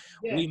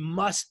we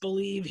must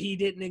believe he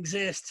didn't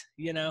exist,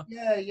 Yeah.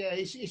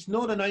 It's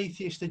not an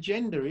atheist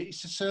agenda.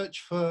 It's a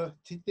search for,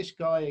 did this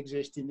guy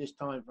exist in this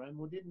time frame,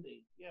 or didn't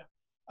he? Yeah.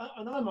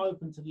 And I'm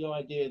open to the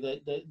idea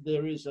that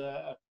there is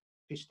a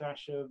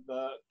pistache of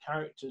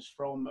characters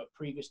from a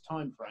previous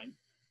time frame.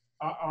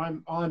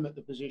 I'm at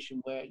the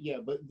position where,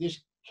 but this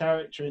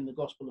character in the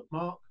Gospel of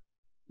Mark,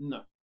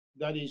 no,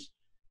 that is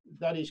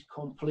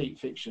complete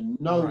fiction.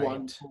 No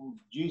one called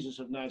Jesus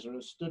of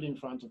Nazareth stood in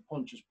front of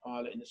Pontius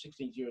Pilate in the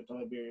 16th year of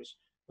Tiberius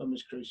and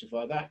was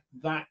crucified.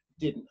 That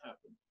didn't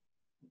happen.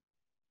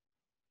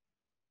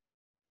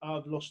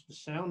 I've lost the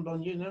sound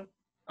on you now.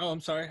 Oh, I'm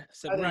sorry. I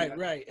said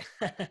right.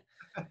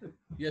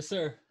 Yes,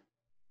 sir.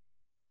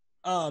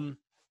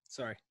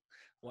 Sorry,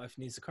 wife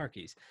needs the car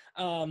keys.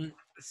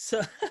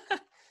 So.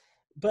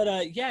 But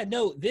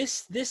no,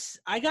 this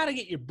I gotta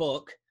get your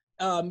book.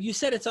 You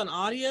said it's on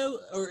audio,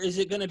 or is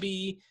it gonna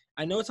be?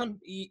 I know it's on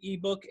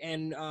ebook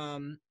and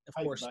of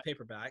course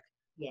paperback.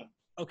 Yeah.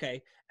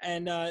 Okay,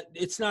 and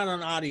it's not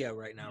on audio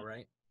right now,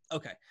 right?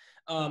 Okay.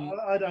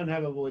 I don't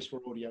have a voice for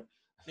audio.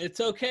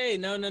 It's okay.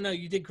 No,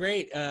 you did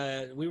great.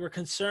 We were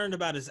concerned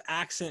about his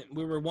accent.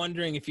 We were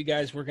wondering if you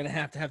guys were gonna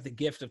have to have the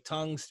gift of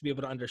tongues to be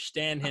able to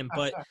understand him,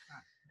 but.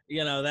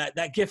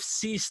 That gift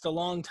ceased a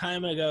long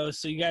time ago,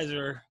 so you guys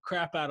are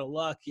crap out of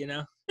luck,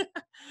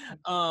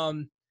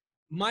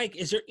 Mike,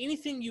 is there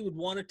anything you would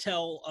want to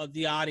tell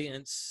the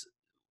audience?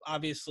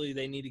 Obviously,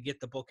 they need to get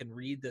the book and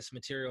read this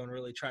material and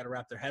really try to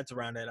wrap their heads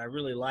around it. I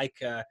really like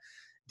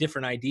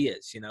different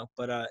ideas,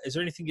 but is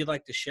there anything you'd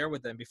like to share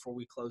with them before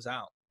we close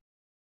out?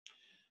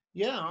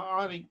 Yeah,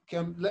 I think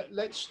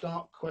let's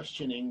start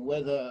questioning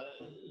whether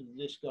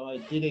this guy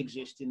did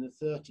exist in the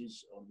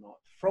 30s or not,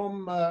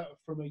 from a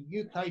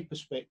UK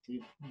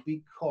perspective,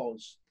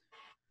 because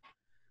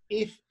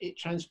if it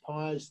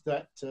transpires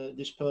that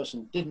this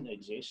person didn't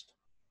exist,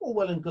 all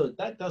well and good.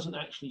 That doesn't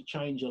actually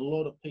change a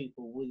lot of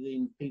people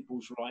within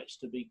people's rights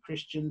to be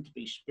Christian, to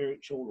be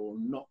spiritual or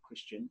not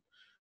Christian.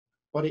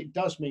 But it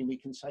does mean we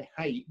can say,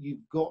 hey,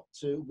 you've got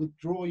to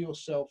withdraw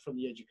yourself from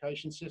the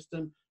education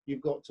system.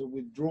 You've got to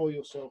withdraw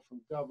yourself from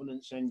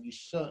governance, and you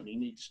certainly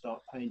need to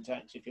start paying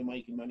tax if you're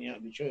making money out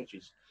of your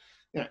churches.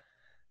 Yeah.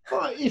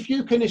 But if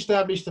you can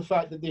establish the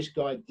fact that this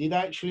guy did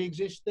actually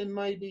exist, then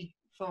maybe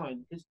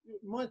fine. Because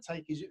my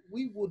take is that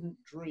we wouldn't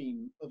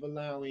dream of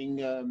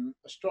allowing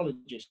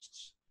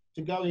astrologists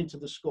to go into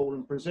the school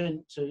and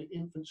present to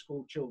infant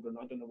school children.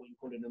 I don't know what you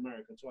call it in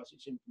America. To us,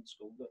 it's infant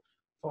school, the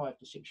 5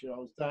 to 6 year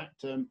olds, that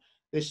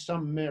there's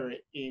some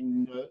merit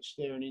in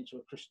staring into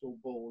a crystal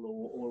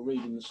ball or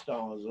reading the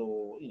stars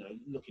or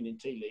looking in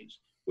tea leaves.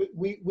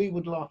 we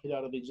would laugh it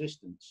out of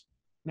existence.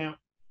 Now,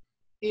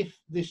 if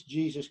this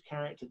Jesus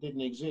character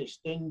didn't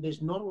exist, then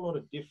there's not a lot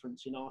of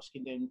difference in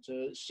asking them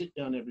to sit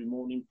down every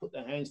morning, put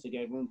their hands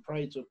together and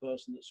pray to a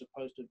person that's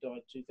supposed to have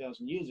died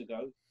 2,000 years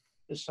ago,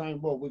 as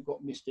saying, well, we've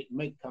got Mystic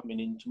Meg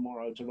coming in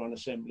tomorrow to run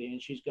assembly and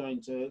she's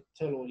going to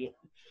tell all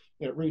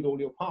read all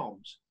your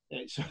palms.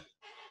 It's,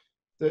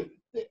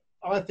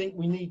 I think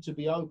we need to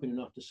be open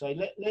enough to say,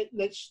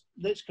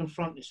 let's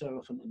confront this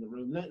elephant in the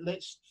room.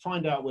 Let's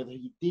find out whether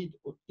he did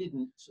or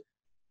didn't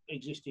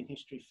exist in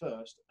history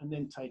first, and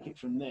then take it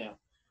from there.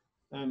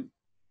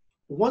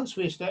 Once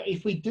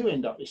if we do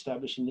end up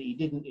establishing that he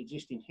didn't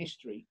exist in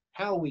history,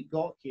 how we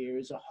got here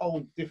is a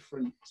whole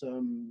different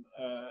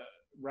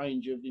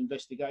range of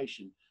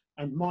investigation.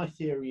 And my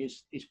theory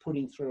is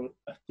putting through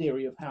a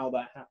theory of how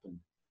that happened.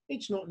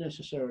 It's not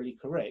necessarily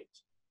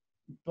correct,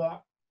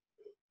 but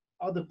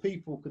other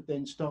people could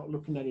then start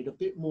looking at it a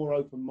bit more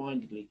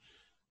open-mindedly.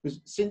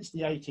 Because since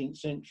the 18th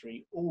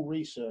century, all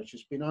research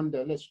has been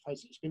under, let's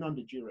face it, it's been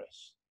under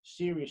duress,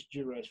 serious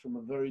duress from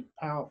a very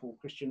powerful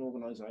Christian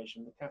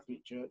organisation, the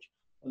Catholic Church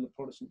and the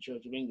Protestant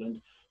Church of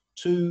England,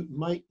 to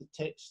make the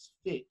texts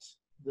fit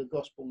the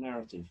gospel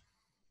narrative.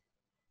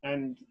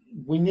 And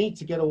we need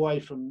to get away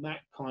from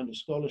that kind of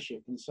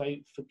scholarship and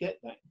say, forget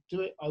that,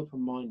 do it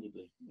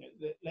open-mindedly.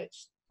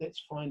 Let's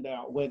find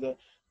out whether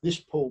this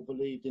Paul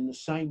believed in the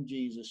same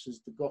Jesus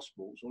as the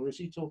Gospels, or is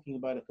he talking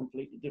about a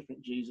completely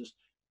different Jesus?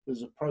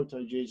 There's a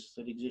proto-Jesus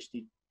that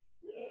existed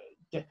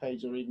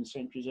decades or even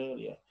centuries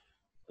earlier.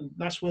 And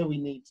that's where we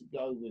need to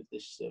go with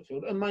this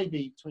field. And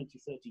maybe 20,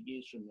 30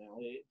 years from now,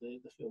 the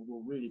field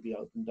will really be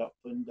opened up,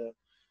 and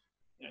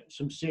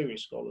some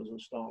serious scholars will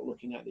start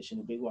looking at this in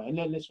a big way. And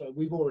then let's say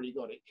we've already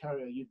got it.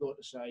 Carrier, you've got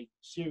to say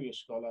serious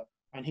scholar,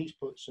 and he's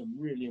put some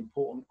really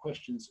important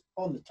questions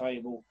on the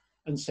table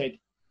and said,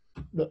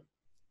 look,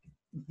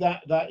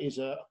 that is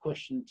a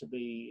question to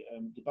be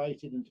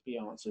debated and to be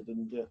answered,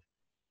 and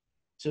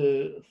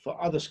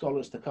for other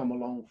scholars to come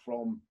along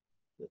from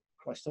the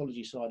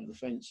Christology side of the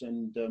fence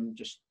and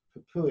just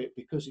poo-poo it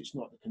because it's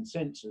not the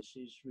consensus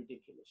is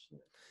ridiculous.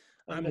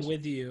 I'm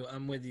with you.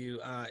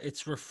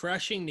 It's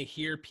refreshing to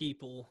hear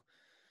people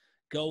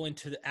go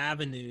into the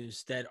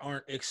avenues that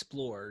aren't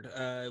explored.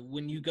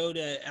 When you go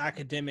to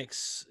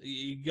academics,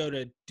 you go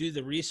to do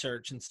the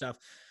research and stuff,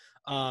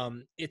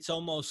 it's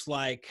almost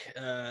like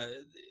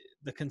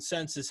the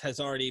consensus has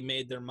already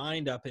made their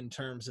mind up in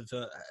terms of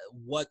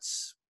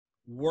what's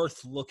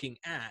worth looking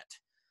at,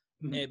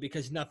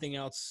 because nothing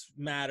else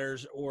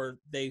matters, or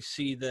they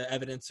see the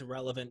evidence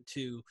irrelevant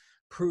to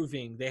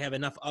proving. They have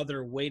enough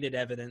other weighted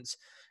evidence.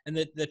 And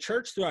the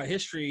church throughout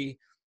history,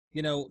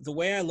 the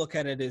way I look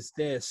at it is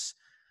this: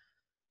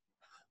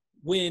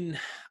 when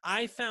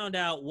I found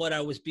out what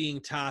I was being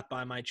taught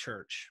by my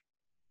church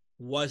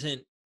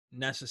wasn't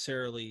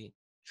necessarily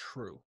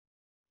true,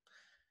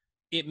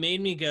 it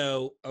made me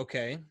go,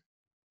 okay,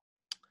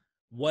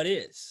 what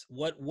is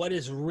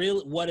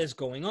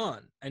going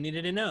on? I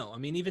needed to know. I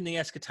mean, even the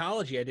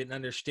eschatology I didn't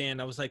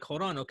understand. I was like,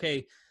 hold on,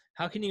 okay,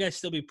 how can you guys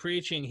still be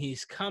preaching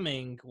he's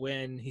coming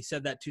when he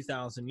said that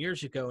 2,000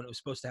 years ago and it was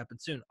supposed to happen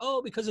soon?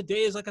 Oh, because a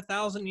day is like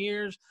 1,000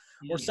 years.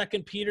 Or 2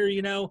 Peter,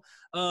 the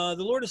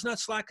Lord is not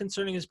slack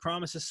concerning his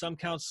promises, some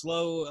count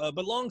slow,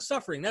 but long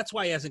suffering. That's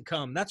why he hasn't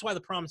come. That's why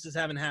the promises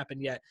haven't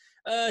happened yet.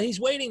 He's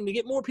waiting to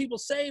get more people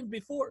saved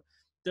before.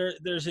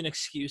 There's an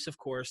excuse, of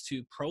course,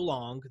 to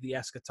prolong the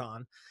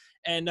eschaton.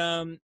 And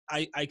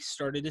I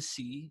started to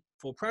see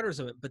full predators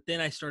of it. But then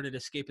I started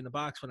escaping the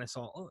box when I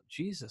saw, oh,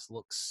 Jesus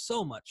looks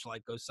so much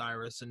like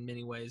Osiris in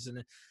many ways.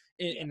 And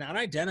not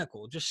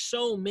identical. Just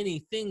so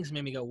many things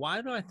made me go,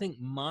 why do I think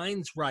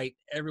mine's right,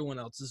 everyone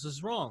else's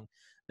is wrong?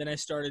 Then I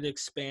started to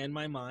expand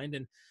my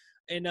mind.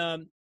 And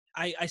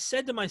I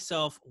said to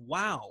myself,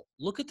 wow,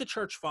 look at the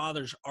church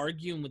fathers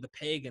arguing with the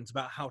pagans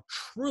about how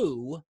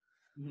true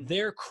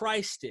their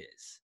Christ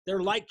is.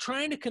 They're like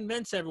trying to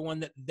convince everyone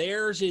that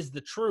theirs is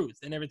the truth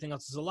and everything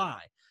else is a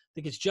lie. I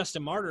think it's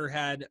Justin Martyr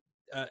had,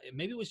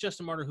 maybe it was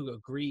Justin Martyr who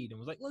agreed and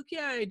was like, look,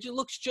 yeah, it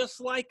looks just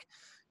like,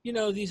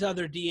 these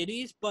other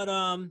deities, but,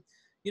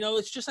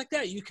 it's just like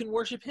that. You can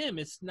worship him.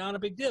 It's not a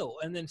big deal.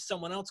 And then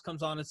someone else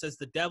comes on and says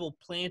the devil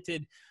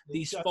planted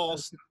these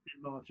false.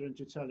 Martyr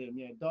into telling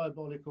him,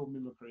 diabolical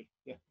mimicry.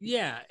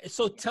 Yeah.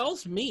 So it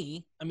tells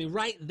me,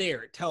 right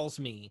there, it tells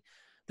me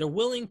they're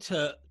willing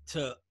to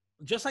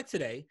just like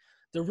today,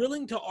 they're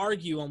willing to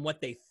argue on what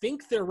they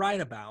think they're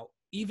right about,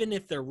 even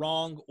if they're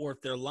wrong or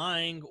if they're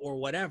lying or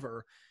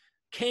whatever.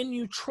 Can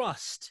you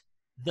trust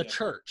the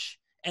church?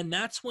 And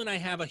that's when I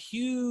have a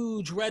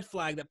huge red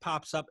flag that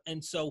pops up.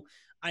 And so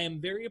I am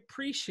very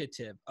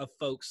appreciative of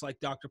folks like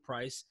Dr.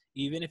 Price,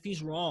 even if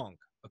he's wrong,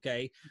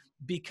 okay?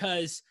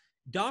 Because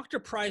Dr.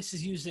 Price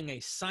is using a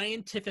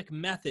scientific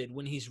method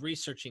when he's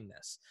researching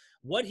this.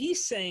 What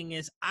he's saying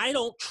is, I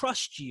don't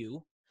trust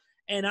you,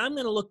 and I'm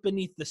going to look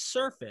beneath the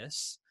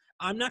surface.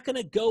 I'm not going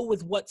to go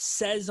with what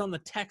says on the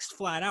text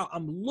flat out.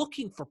 I'm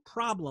looking for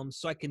problems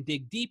so I can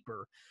dig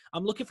deeper.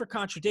 I'm looking for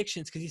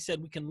contradictions because he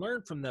said we can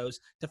learn from those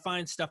to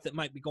find stuff that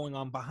might be going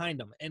on behind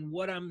them. And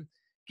what I'm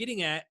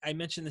getting at, I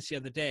mentioned this the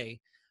other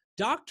day,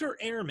 Dr.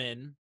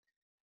 Ehrman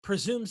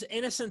presumes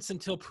innocence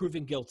until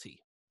proven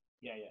guilty.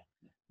 Yeah.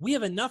 We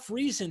have enough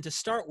reason to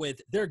start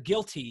with they're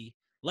guilty.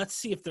 Let's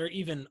see if they're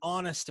even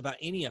honest about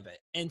any of it.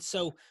 And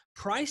so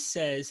Price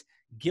says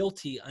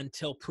guilty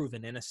until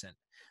proven innocent.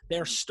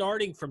 They're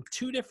starting from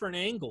two different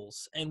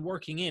angles and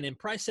working in. And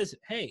Price says,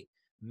 hey,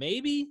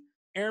 maybe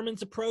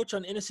Ehrman's approach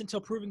on innocent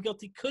until proven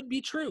guilty could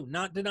be true.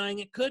 Not denying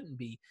it couldn't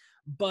be.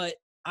 But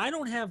I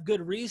don't have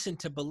good reason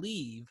to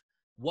believe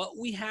what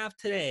we have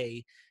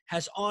today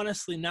has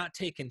honestly not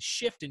taken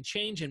shift and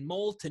change and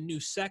mold to new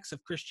sects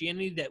of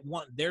Christianity that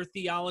want their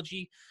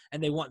theology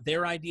and they want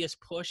their ideas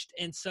pushed.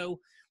 And so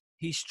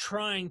he's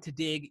trying to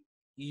dig.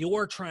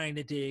 You're trying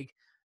to dig.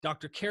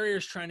 Dr.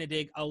 Carrier's trying to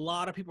dig. A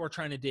lot of people are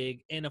trying to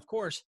dig. And of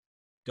course,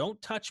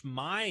 don't touch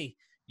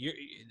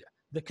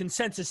the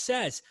consensus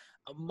says,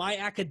 my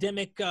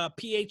academic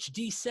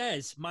PhD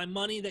says, my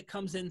money that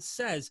comes in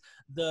says,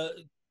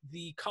 the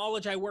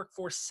college I work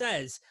for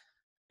says.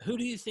 Who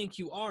do you think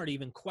you are to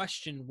even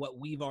question what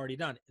we've already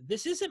done?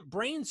 This isn't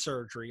brain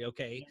surgery,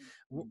 okay?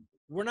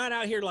 We're not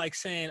out here like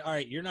saying, all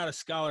right, you're not a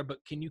scholar, but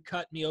can you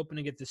cut me open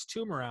and get this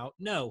tumor out?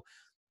 No,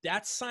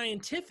 that's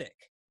scientific.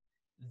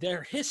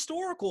 Their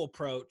historical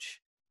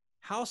approach,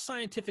 how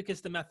scientific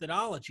is the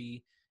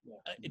methodology?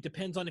 It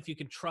depends on if you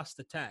can trust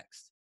the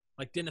text.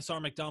 Like Dennis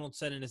R. MacDonald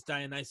said in his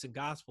Dionysian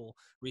Gospel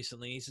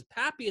recently, he says,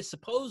 Papias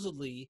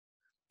supposedly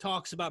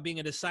talks about being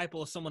a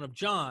disciple of someone of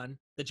John,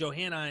 the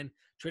Johannine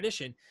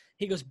tradition.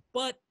 He goes,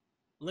 but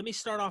let me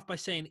start off by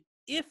saying,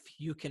 if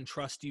you can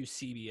trust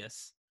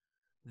Eusebius,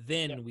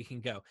 then we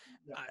can go.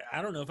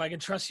 I don't know if I can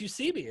trust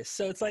Eusebius.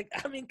 So it's like,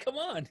 I mean, come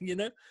on, you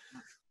know?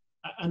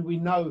 And we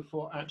know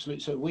for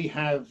absolute, so we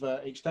have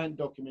extant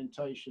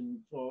documentation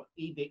for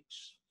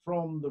edicts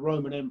from the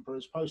Roman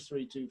emperors post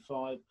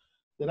 325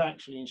 that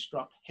actually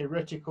instruct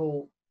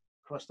heretical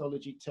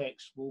Christology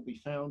texts will be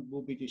found,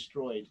 will be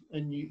destroyed.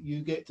 And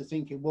you get to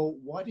thinking, well,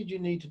 why did you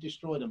need to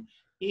destroy them?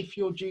 If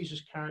your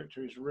Jesus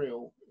character is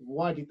real,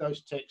 why did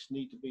those texts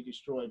need to be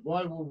destroyed?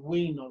 Why were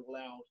we not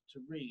allowed to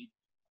read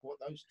what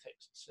those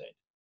texts said?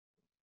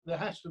 There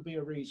has to be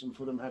a reason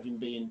for them having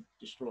been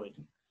destroyed.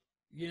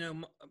 You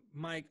know,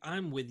 Mike,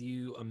 I'm with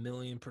you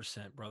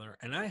 1,000,000%, brother.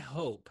 And I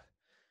hope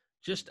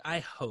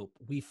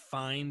we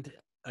find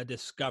a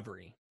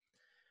discovery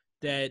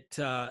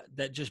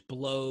that just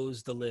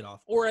blows the lid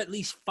off, or at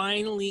least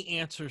finally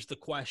answers the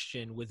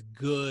question with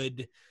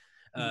good,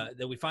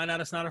 that we find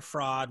out it's not a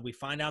fraud. We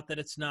find out that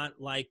it's not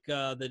like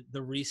the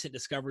recent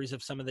discoveries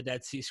of some of the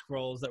Dead Sea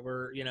Scrolls that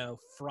were,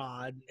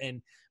 fraud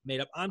and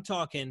made up. I'm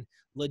talking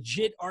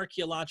legit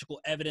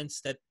archaeological evidence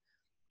that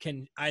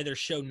can either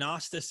show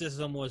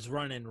Gnosticism was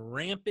running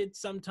rampant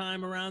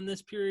sometime around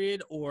this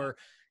period, or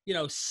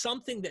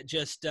something that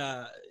just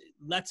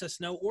lets us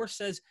know, or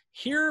says,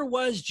 here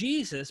was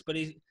Jesus, but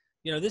he,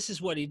 this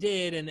is what he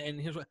did, and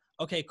here's what.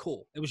 Okay,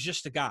 cool. It was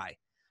just a guy,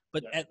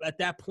 but at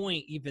that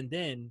point, even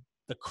then,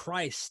 the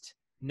Christ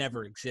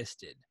never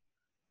existed.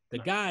 The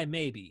guy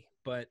maybe,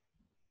 but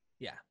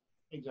yeah,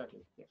 exactly.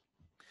 Yeah.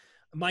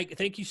 Mike,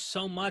 thank you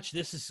so much.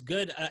 This is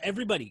good.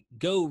 Everybody,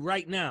 go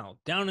right now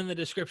down in the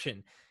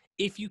description.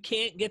 If you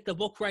can't get the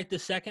book right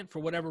this second, for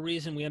whatever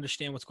reason, we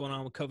understand what's going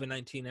on with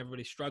COVID-19.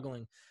 Everybody's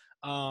struggling.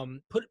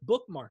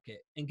 Bookmark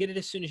it and get it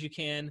as soon as you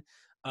can.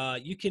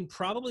 You can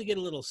probably get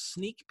a little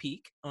sneak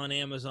peek on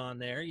Amazon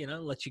there,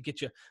 let you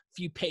get you a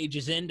few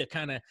pages in to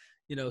kind of,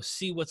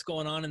 see what's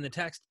going on in the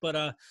text,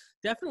 but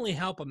definitely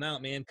help them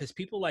out, man. Cause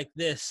people like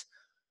this,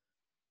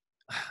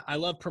 I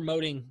love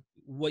promoting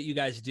what you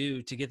guys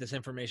do to get this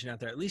information out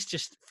there, at least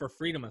just for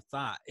freedom of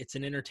thought. It's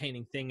an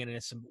entertaining thing, and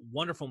it's a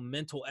wonderful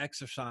mental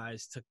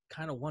exercise to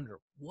kind of wonder,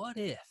 what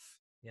if,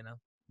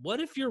 what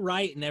if you're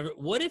right, and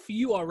what if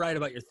you are right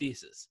about your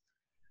thesis?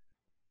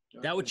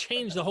 That would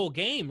change the whole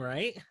game,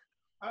 right?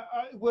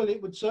 Well,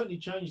 it would certainly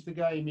change the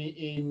game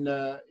in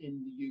the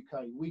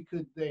UK. We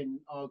could then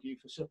argue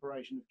for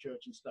separation of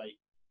church and state,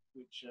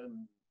 which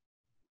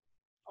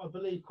I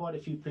believe quite a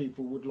few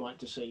people would like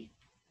to see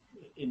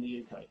in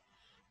the UK.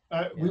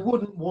 We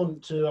wouldn't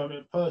want to, I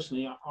mean,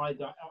 personally, I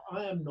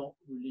am not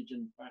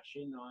religion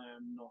bashing. I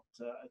am not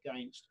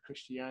against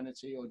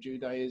Christianity or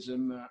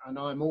Judaism, and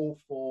I'm all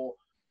for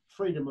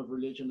freedom of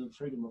religion and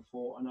freedom of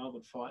thought, and I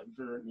would fight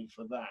virulently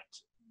for that.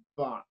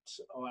 But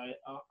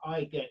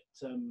I get,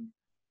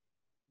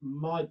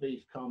 my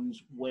beef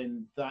comes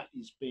when that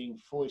is being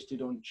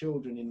foisted on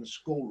children in the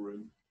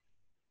schoolroom,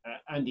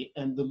 and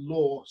the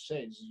law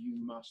says you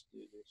must do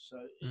this. So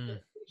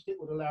it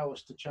would allow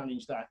us to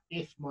challenge that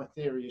if my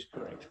theory is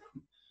correct.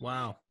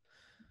 Wow.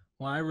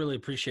 Well, I really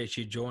appreciate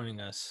you joining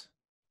us.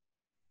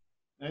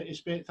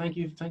 Thank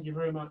you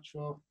very much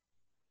for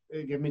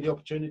giving me the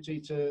opportunity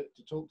to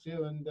talk to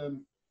you and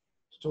to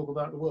talk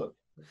about the work.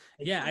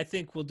 Yeah, I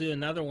think we'll do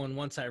another one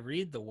once I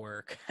read the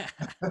work.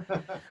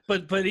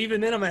 but even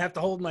then, I'm gonna have to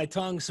hold my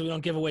tongue so we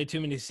don't give away too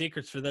many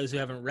secrets for those who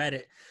haven't read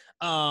it.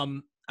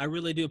 I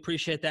really do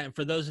appreciate that. And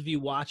for those of you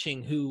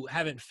watching who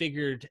haven't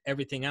figured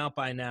everything out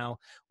by now,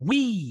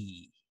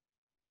 we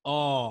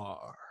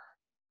are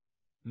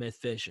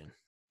MythVision.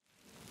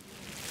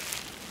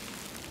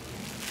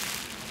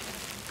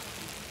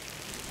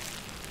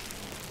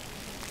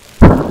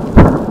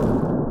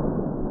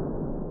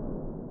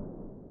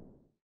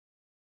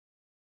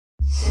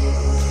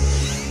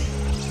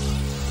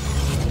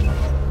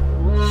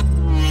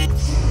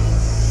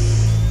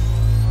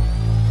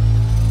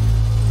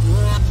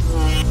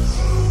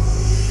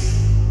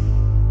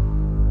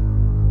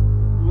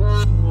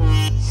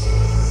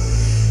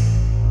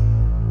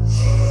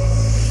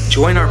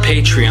 Join our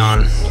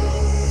Patreon